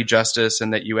everybody justice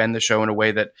and that you end the show in a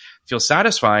way that feels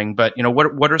satisfying. But,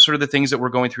 what are sort of the things that were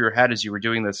going through your head as you were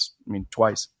doing this?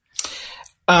 Twice.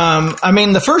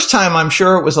 The first time, I'm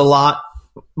sure it was a lot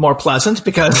more pleasant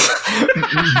because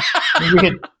we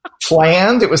had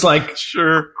planned. It was like,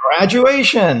 sure,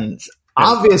 graduation.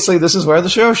 Obviously, this is where the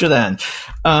show should end.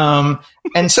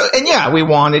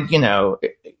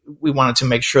 We wanted to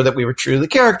make sure that we were true to the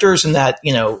characters and that,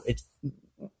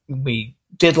 we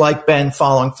did like Ben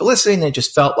following Felicity, and it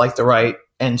just felt like the right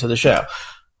end to the show.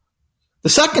 The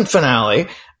second finale,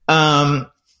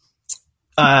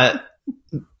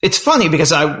 it's funny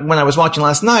because when I was watching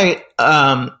last night,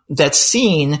 that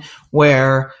scene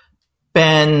where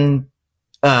Ben,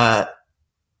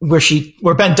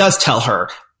 where Ben does tell her,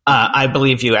 I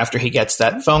believe you, after he gets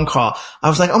that phone call, I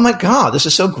was like, oh my God, this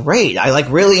is so great. I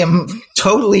really am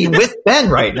totally with Ben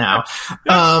right now.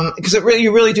 Because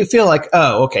you really do feel like,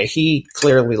 oh, okay, he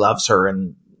clearly loves her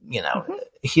and,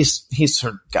 he's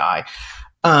her guy.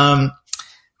 And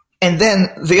then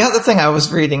the other thing I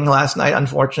was reading last night,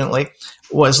 unfortunately,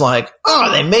 was like,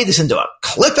 oh, they made this into a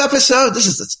clip episode. This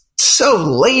is so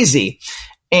lazy.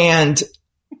 And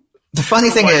the funny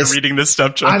thing is, reading this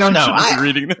stuff, Josh, I don't know.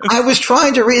 I was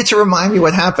trying to read it to remind me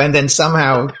what happened, and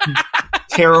somehow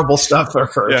terrible stuff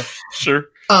occurred. Yeah, sure.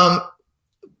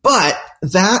 But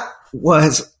that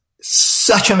was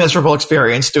such a miserable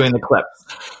experience doing the clip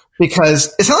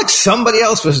because it's not like somebody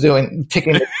else was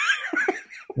picking.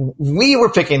 we were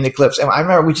picking the clips, and I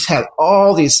remember we just had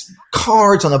all these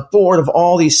cards on the board of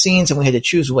all these scenes, and we had to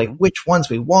choose like which ones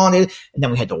we wanted, and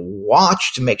then we had to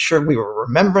watch to make sure we were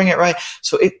remembering it right.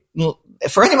 So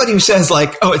for anybody who says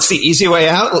like, "Oh, it's the easy way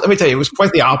out," let me tell you, it was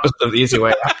quite the opposite of the easy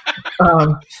way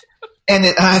out. And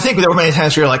I think there were many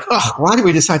times we were like, "Oh, why did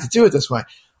we decide to do it this way?"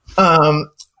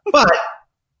 But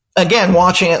again,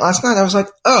 watching it last night, I was like,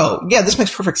 "Oh, yeah, this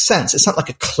makes perfect sense. It's not like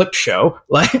a clip show.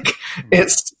 Like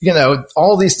it's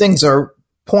all these things are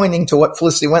pointing to what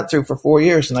Felicity went through for 4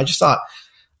 years." And I just thought,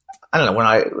 I don't know, when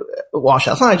I watched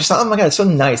last night, I just thought, "Oh my God, it's so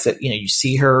nice that you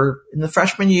see her in the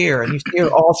freshman year and you see her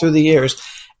all through the years."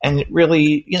 And it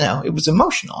really, it was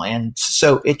emotional, and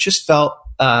so it just felt,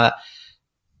 I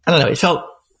don't know, it felt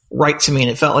right to me,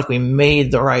 and it felt like we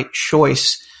made the right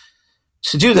choice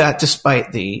to do that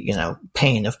despite the,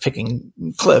 pain of picking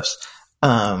clips.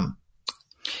 Yeah,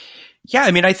 I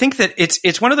mean, I think that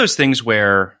it's one of those things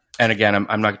where, and again,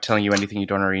 I'm not telling you anything you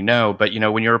don't already know, but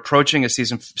when you're approaching a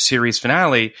series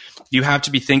finale, you have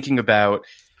to be thinking about,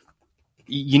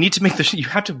 you need to you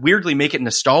have to weirdly make it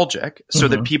nostalgic so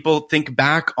that people think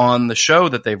back on the show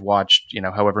that they've watched,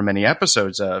 however many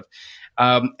episodes of.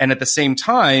 And at the same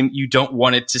time, you don't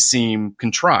want it to seem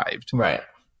contrived. Right.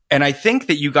 And I think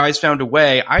that you guys found a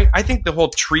way. I think the whole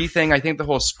tree thing, I think the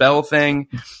whole spell thing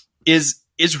is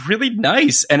really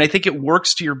nice. And I think it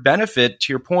works to your benefit,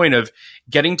 to your point of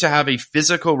getting to have a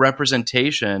physical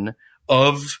representation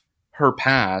of her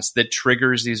past that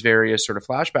triggers these various sort of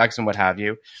flashbacks and what have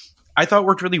you. I thought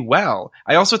worked really well.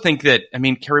 I also think that,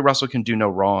 Kerry Russell can do no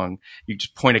wrong. You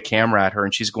just point a camera at her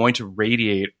and she's going to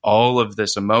radiate all of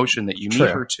this emotion that you meet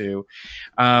her to.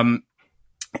 And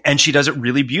she does it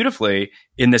really beautifully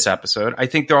in this episode. I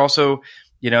think they're also,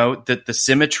 the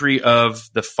symmetry of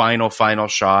the final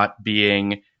shot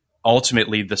being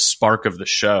ultimately the spark of the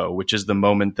show, which is the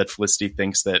moment that Felicity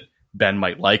thinks that Ben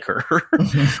might like her,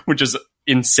 which is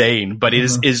insane, but it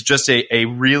is just a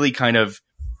really kind of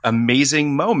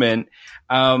amazing moment.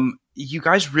 You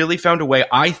guys really found a way,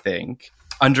 I think,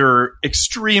 under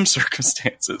extreme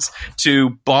circumstances,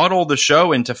 to bottle the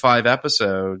show into 5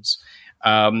 episodes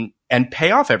and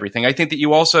pay off everything. I think that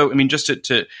you also, just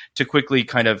to quickly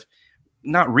kind of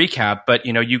not recap, but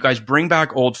you guys bring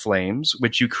back old flames,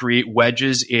 which you create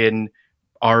wedges in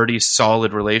already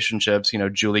solid relationships.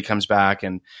 Julie comes back,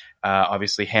 and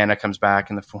obviously Hannah comes back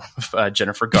in the form of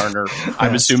Jennifer Garner. Yes.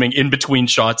 I'm assuming in between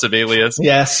shots of Alias.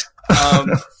 Yes.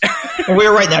 We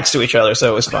were right next to each other,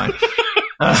 so it was fine.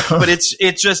 But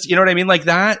it's just, you know what I mean? Like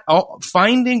that,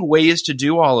 finding ways to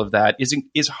do all of that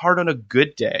is hard on a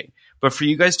good day. But for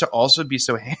you guys to also be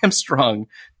so hamstrung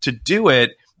to do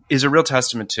it is a real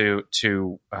testament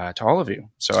to all of you.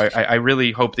 So I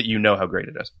really hope that how great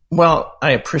it is. Well,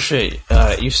 I appreciate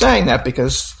you saying that,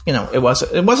 because it was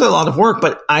a lot of work,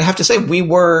 but I have to say we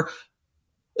were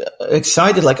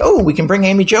excited, like, oh, we can bring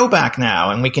Amy Jo back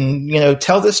now, and we can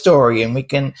tell this story, and we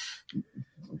can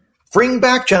bring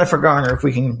back Jennifer Garner if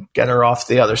we can get her off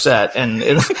the other set, and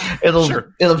it'll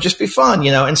sure. It'll just be fun,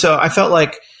 And so I felt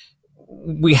like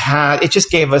it just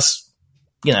gave us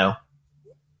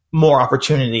more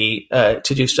opportunity to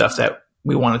do stuff that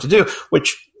we wanted to do,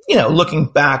 which, looking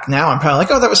back now, I'm probably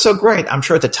like, oh, that was so great. I'm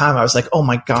sure at the time I was like, oh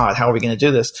my God, how are we going to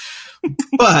do this?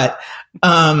 But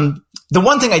the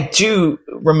one thing I do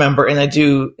remember, and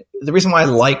the reason why I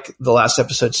like the last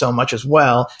episode so much as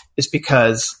well, is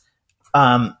because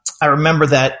I remember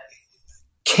that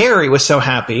Carrie was so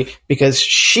happy because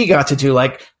she got to do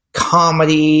like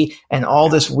comedy and all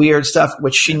this weird stuff,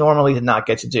 which she normally did not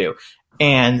get to do.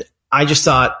 And I just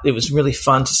thought it was really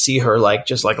fun to see her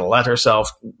just let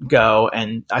herself go.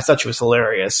 And I thought she was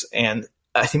hilarious. And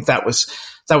I think that was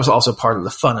also part of the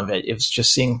fun of it. It was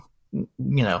just seeing,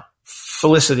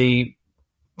 Felicity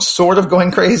sort of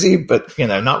going crazy, but,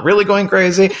 not really going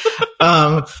crazy.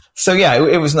 So yeah,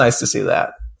 it was nice to see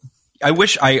that.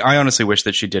 I honestly wish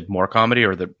that she did more comedy,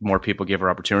 or that more people gave her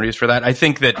opportunities for that. I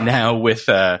think that now with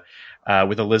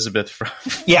Elizabeth from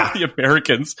The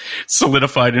Americans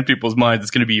solidified in people's minds,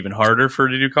 it's going to be even harder for her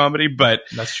to do comedy. But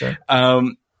that's true.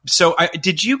 So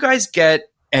did you guys get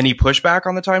any pushback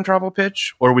on the time travel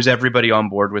pitch, or was everybody on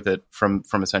board with it from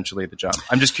essentially the jump?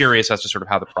 I'm just curious as to sort of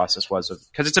how the process was,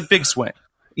 because it's a big swing.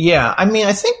 Yeah.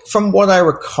 I think from what I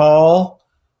recall,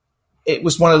 it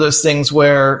was one of those things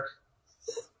where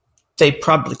they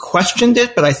probably questioned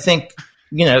it, but I think,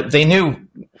 they knew.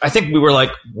 I think we were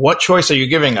like, what choice are you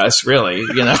giving us, really?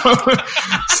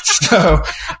 So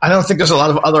I don't think there's a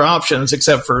lot of other options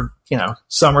except for,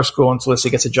 summer school and Felicity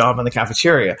gets a job in the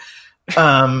cafeteria.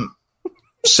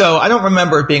 So I don't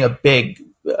remember it being a big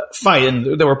fight,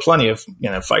 and there were plenty of,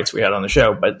 fights we had on the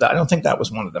show, but I don't think that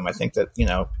was one of them. I think that,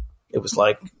 it was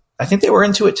like, I think they were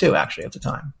into it too, actually, at the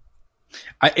time.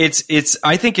 I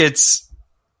think it's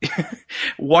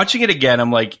watching it again.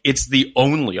 I'm like, it's the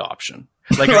only option.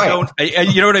 Like, right.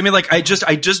 You know what I mean? Like, I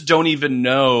just don't even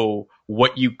know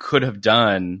what you could have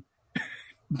done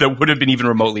that would have been even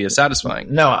remotely as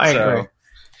satisfying. No, I agree.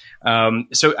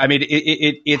 So, I mean,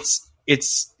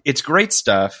 it's great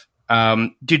stuff.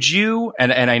 Did you,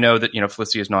 and I know that,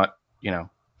 Felicity is not,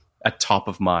 at top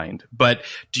of mind, but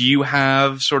do you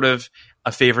have sort of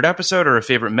a favorite episode or a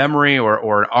favorite memory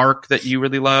or an arc that you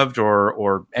really loved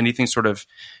or anything sort of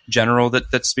general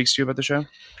that speaks to you about the show?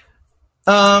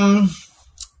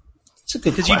 It's a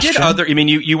good question. Because you did other,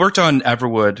 you worked on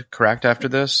Everwood, correct, after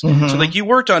this? Mm-hmm. So like you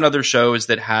worked on other shows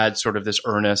that had sort of this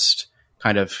earnest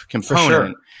kind of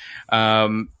component. For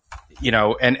sure.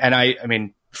 And I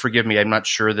mean, forgive me, I'm not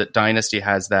sure that Dynasty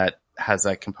has that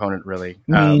component really.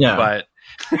 No.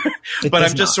 But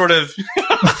I'm just sort of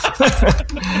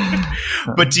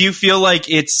but do you feel like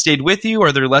it stayed with you?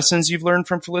 Are there lessons you've learned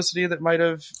from Felicity that might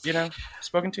have,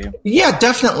 spoken to you? Yeah,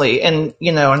 definitely. And,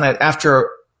 after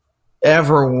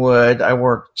Everwood, I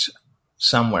worked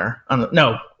somewhere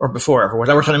or before Everwood,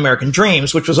 I worked on American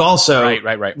Dreams, which was also,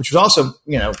 right. Which was also,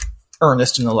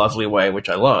 earnest in a lovely way, which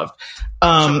I loved.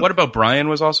 So what about Brian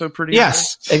was also pretty?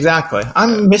 Yes, exactly.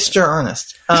 I'm Mr.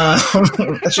 Ernest.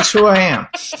 That's just who I am.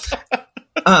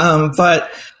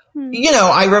 But,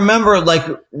 I remember like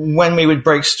when we would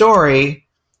break story,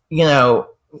 we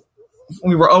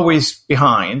were always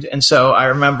behind. And so I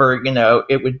remember,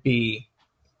 it would be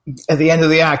at the end of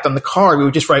the act on the card, we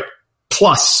would just write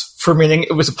plus for meaning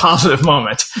it was a positive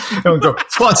moment. And we'd go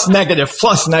plus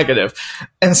negative.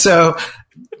 And so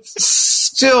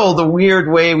still the weird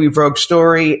way we broke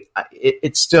story,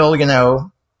 it's still,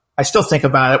 I still think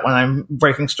about it when I'm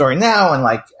breaking story now and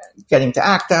like getting to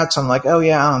act outs. I'm like, oh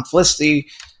yeah, on Felicity,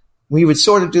 we would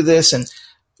sort of do this.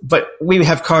 But we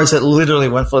have cards that literally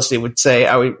when Felicity would say,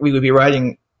 we would be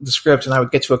writing the script and I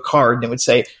would get to a card and it would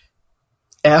say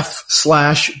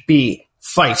F/B,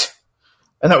 fight.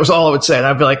 And that was all it would say. And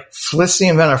I'd be like, Felicity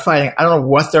and Ben are fighting. I don't know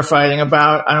what they're fighting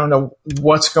about. I don't know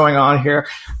what's going on here.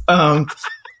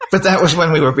 But that was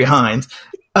when we were behind.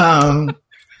 And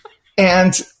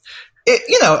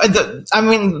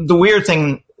the weird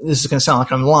thing, this is going to sound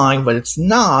like I'm lying, but it's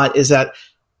not, is that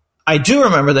I do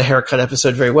remember the haircut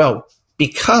episode very well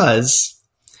because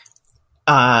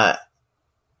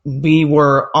we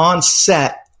were on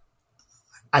set,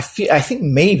 I think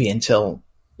maybe until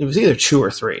it was either 2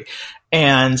 or 3.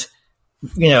 And,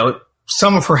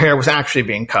 some of her hair was actually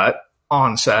being cut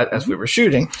on set as we were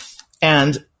shooting.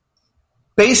 And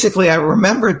basically I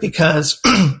remember it because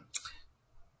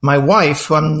my wife,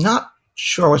 who I'm not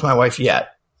sure was my wife yet,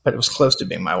 but it was close to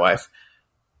being my wife,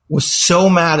 was so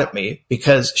mad at me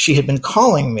because she had been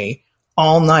calling me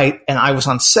all night and I was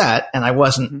on set and I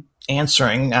wasn't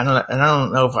answering. And I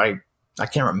don't know if I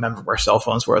can't remember where cell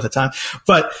phones were at the time,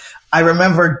 but I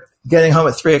remember getting home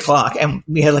at 3:00 and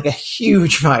we had like a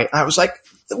huge fight. I was like,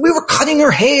 we were cutting her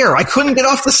hair. I couldn't get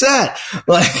off the set.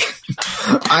 Like,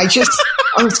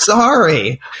 I'm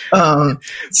sorry. And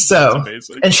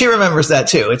she remembers that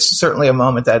too. It's certainly a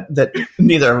moment that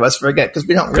neither of us forget because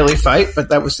we don't really fight, but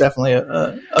that was definitely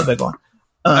a big one.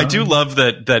 I do love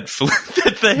that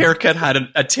the haircut had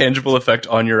a tangible effect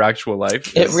on your actual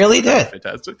life. It really did.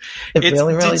 Fantastic. It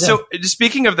really did. So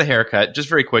speaking of the haircut, just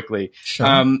very quickly,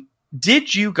 sure.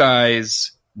 Did you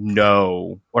guys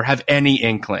know or have any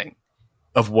inkling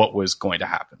of what was going to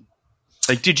happen?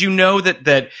 Like, did you know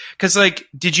that, cause like,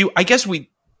 did you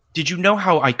know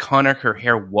how iconic her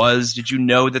hair was? Did you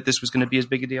know that this was going to be as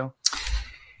big a deal?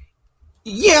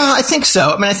 Yeah, I think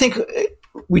so. I mean, I think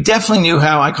we definitely knew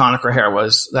how iconic her hair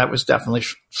was. That was definitely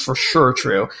for sure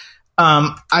true.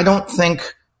 I don't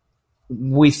think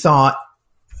we thought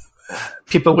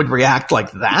people would react like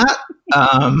that.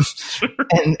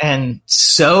 And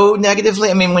so negatively.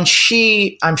 I mean,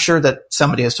 I'm sure that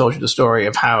somebody has told you the story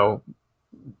of how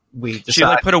we decided. She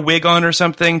like put a wig on or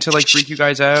something to like freak you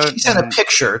guys out? She sent a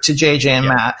picture to JJ and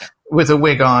Matt with a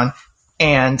wig on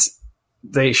and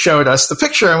they showed us the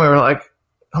picture and we were like,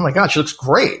 oh my God, she looks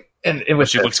great. And it was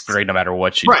she looks great no matter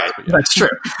what she does. Right, that's true.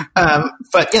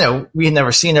 But we had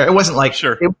never seen her. It wasn't like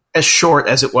as short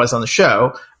as it was on the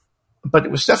show, but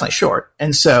it was definitely short.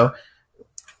 And so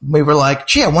we were like,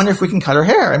 gee, I wonder if we can cut her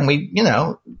hair. And we,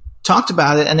 talked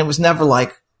about it. And it was never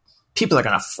like people are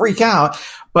going to freak out.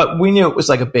 But we knew it was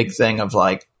like a big thing of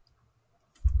like,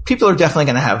 people are definitely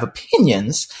going to have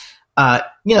opinions.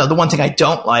 The one thing I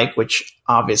don't like, which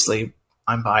obviously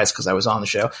I'm biased because I was on the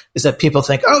show, is that people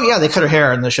think, oh yeah, they cut her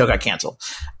hair and the show got canceled.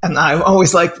 And I'm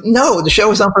always like, no, the show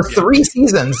was on for 3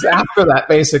 seasons after that,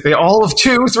 basically, all of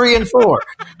 2, 3, and 4.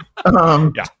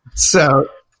 So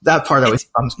that part always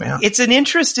bums me out. It's an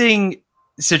interesting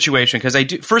situation because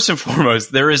first and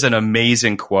foremost, there is an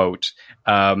amazing quote.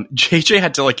 JJ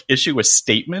had to issue a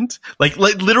statement, like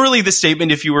literally the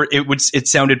statement. It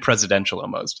sounded presidential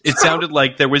almost. It sounded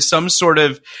like there was some sort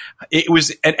of, it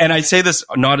was, and I say this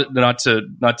not to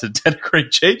denigrate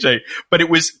JJ, but it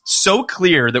was so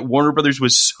clear that Warner Brothers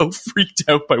was so freaked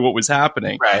out by what was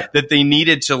happening that they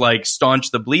needed to staunch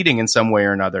the bleeding in some way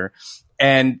or another.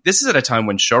 And this is at a time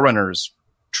when showrunners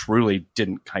truly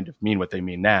didn't kind of mean what they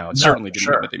mean now. Certainly didn't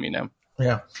mean what they mean now.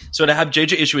 Yeah. So to have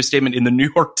JJ issue a statement in the New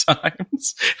York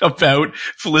Times about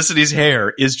Felicity's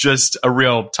hair is just a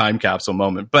real time capsule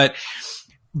moment. But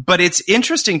it's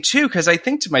interesting too, because I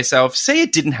think to myself, say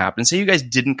it didn't happen. Say you guys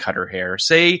didn't cut her hair.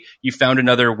 Say you found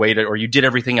another way or you did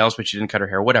everything else, but you didn't cut her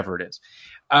hair, whatever it is.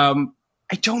 I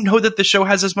don't know that the show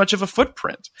has as much of a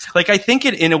footprint. I think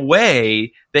in a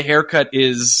way, the haircut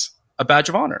is a badge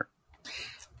of honor.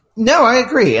 No, I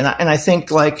agree. And I think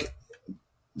the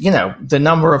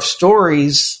number of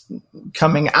stories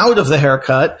coming out of the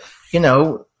haircut,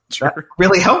 that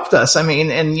really helped us. I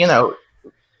mean,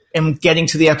 and getting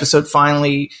to the episode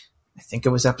finally, I think it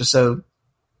was episode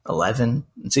 11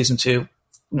 in season 2,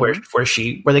 where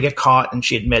they get caught and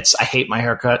she admits, I hate my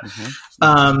haircut.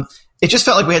 Mm-hmm. It just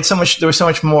felt like there was so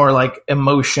much more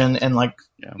emotion and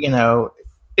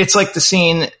it's like the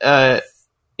scene,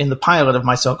 in the pilot of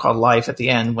My So-Called Life at the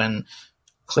end when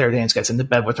Claire Danes gets into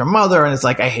bed with her mother and it's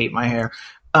like, I hate my hair.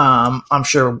 I'm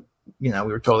sure, we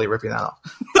were totally ripping that off.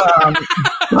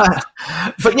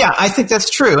 But yeah, I think that's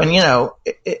true. And,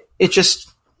 it just,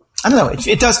 I don't know.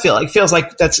 It does feels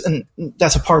like that's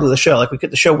a part of the show.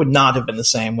 The show would not have been the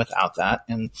same without that.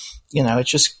 And, it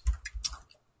just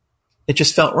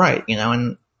felt right,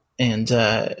 and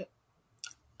I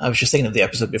was just thinking of the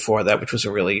episode before that, which was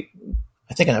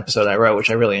an episode I wrote, which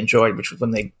I really enjoyed, which was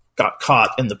when they got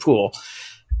caught in the pool.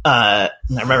 And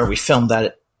I remember we filmed that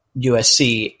at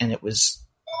USC and it was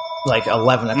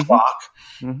 11 o'clock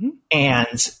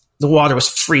and the water was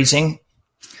freezing.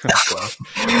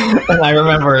 And I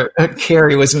remember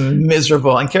Carrie was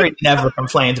miserable and Carrie never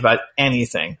complained about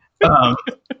anything.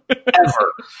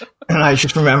 Ever. And I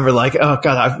just remember oh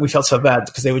God, we felt so bad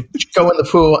because they would go in the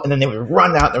pool and then they would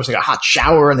run out. There was a hot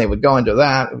shower and they would go into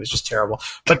that. It was just terrible.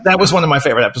 But that was one of my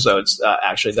favorite episodes,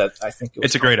 actually, that I think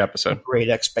it's a great episode. Great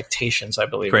Expectations, I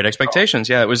believe. Great Expectations.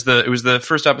 Yeah. It was the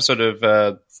first episode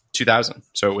of 2000.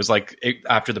 So it was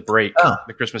after the break,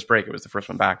 the Christmas break, it was the first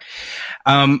one back.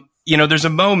 There's a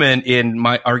moment in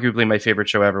arguably my favorite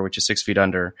show ever, which is 6 Feet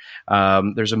Under.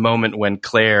 There's a moment when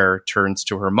Claire turns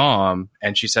to her mom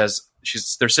and she says,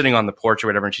 they're sitting on the porch or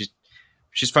whatever, and she's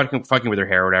fucking with her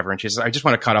hair or whatever, and she says, I just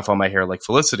want to cut off all my hair like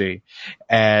Felicity.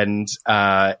 And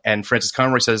Frances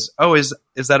Conroy says, oh, is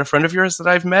that a friend of yours that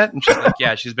I've met? And she's like,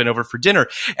 yeah, she's been over for dinner.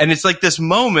 And it's this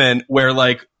moment where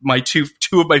my two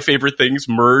of my favorite things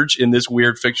merge in this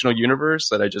weird fictional universe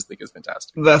that I just think is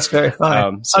fantastic. That's very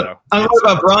funny. I know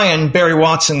about Brian. Barry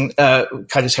Watson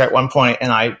cut his hair at one point,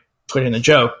 and I put in a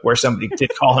joke where somebody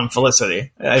did call him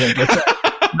Felicity. I think it's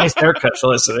a nice haircut,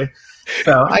 Felicity.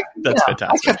 So that's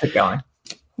fantastic. I kept it going.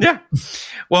 Yeah.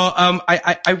 Well,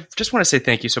 I just want to say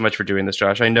thank you so much for doing this,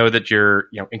 Josh. I know that you're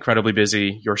incredibly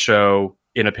busy. Your show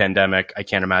in a pandemic, I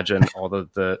can't imagine all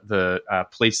the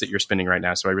place that you're spending right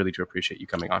now. So I really do appreciate you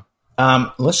coming on.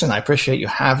 Listen, I appreciate you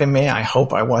having me. I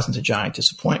hope I wasn't a giant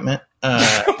disappointment.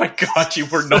 Oh my God, you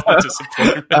were not a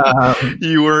disappointment.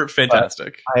 You were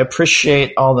fantastic. I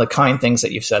appreciate all the kind things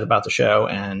that you've said about the show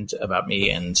and about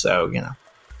me. And so,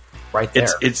 right there.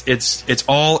 It's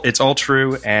all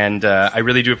true, and I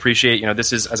really do appreciate.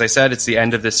 This is, as I said, it's the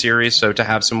end of this series. So to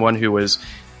have someone who was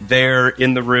there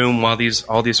in the room while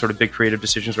all these sort of big creative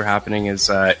decisions were happening is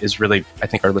really, I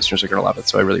think our listeners are going to love it.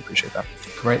 So I really appreciate that.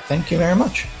 Great, thank you very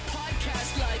much.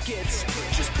 Podcast like it,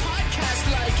 just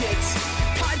podcast like it,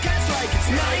 podcast like it's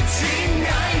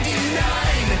 1999.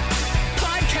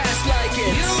 Podcast like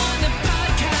it. You want a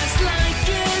podcast like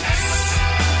it's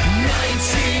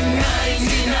 1999.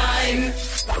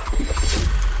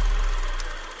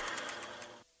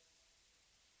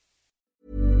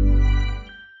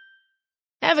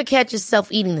 Ever catch yourself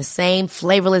eating the same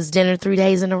flavorless dinner 3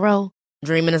 days in a row?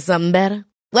 Dreaming of something better?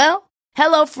 Well,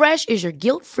 HelloFresh is your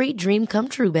guilt-free dream come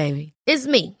true, baby. It's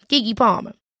me, Keke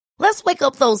Palmer. Let's wake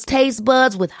up those taste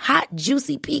buds with hot,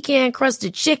 juicy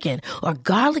pecan-crusted chicken or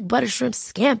garlic butter shrimp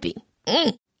scampi.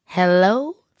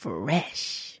 Hello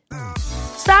Fresh.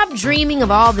 Stop dreaming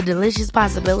of all the delicious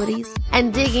possibilities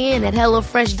and dig in at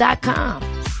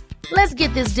HelloFresh.com. Let's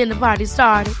get this dinner party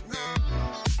started.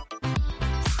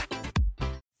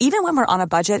 Even when we're on a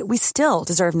budget, we still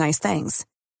deserve nice things.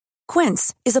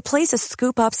 Quince is a place to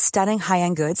scoop up stunning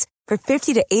high-end goods for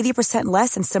 50 to 80%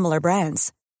 less than similar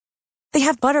brands. They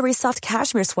have buttery soft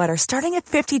cashmere sweaters starting at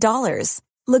 $50,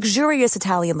 luxurious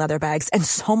Italian leather bags, and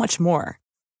so much more.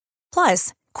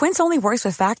 Plus, Quince only works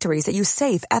with factories that use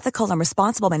safe, ethical, and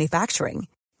responsible manufacturing.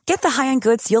 Get the high-end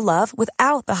goods you'll love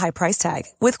without the high price tag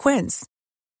with Quince.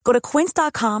 Go to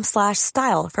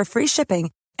quince.com/style for free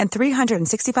shipping and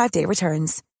 365-day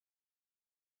returns.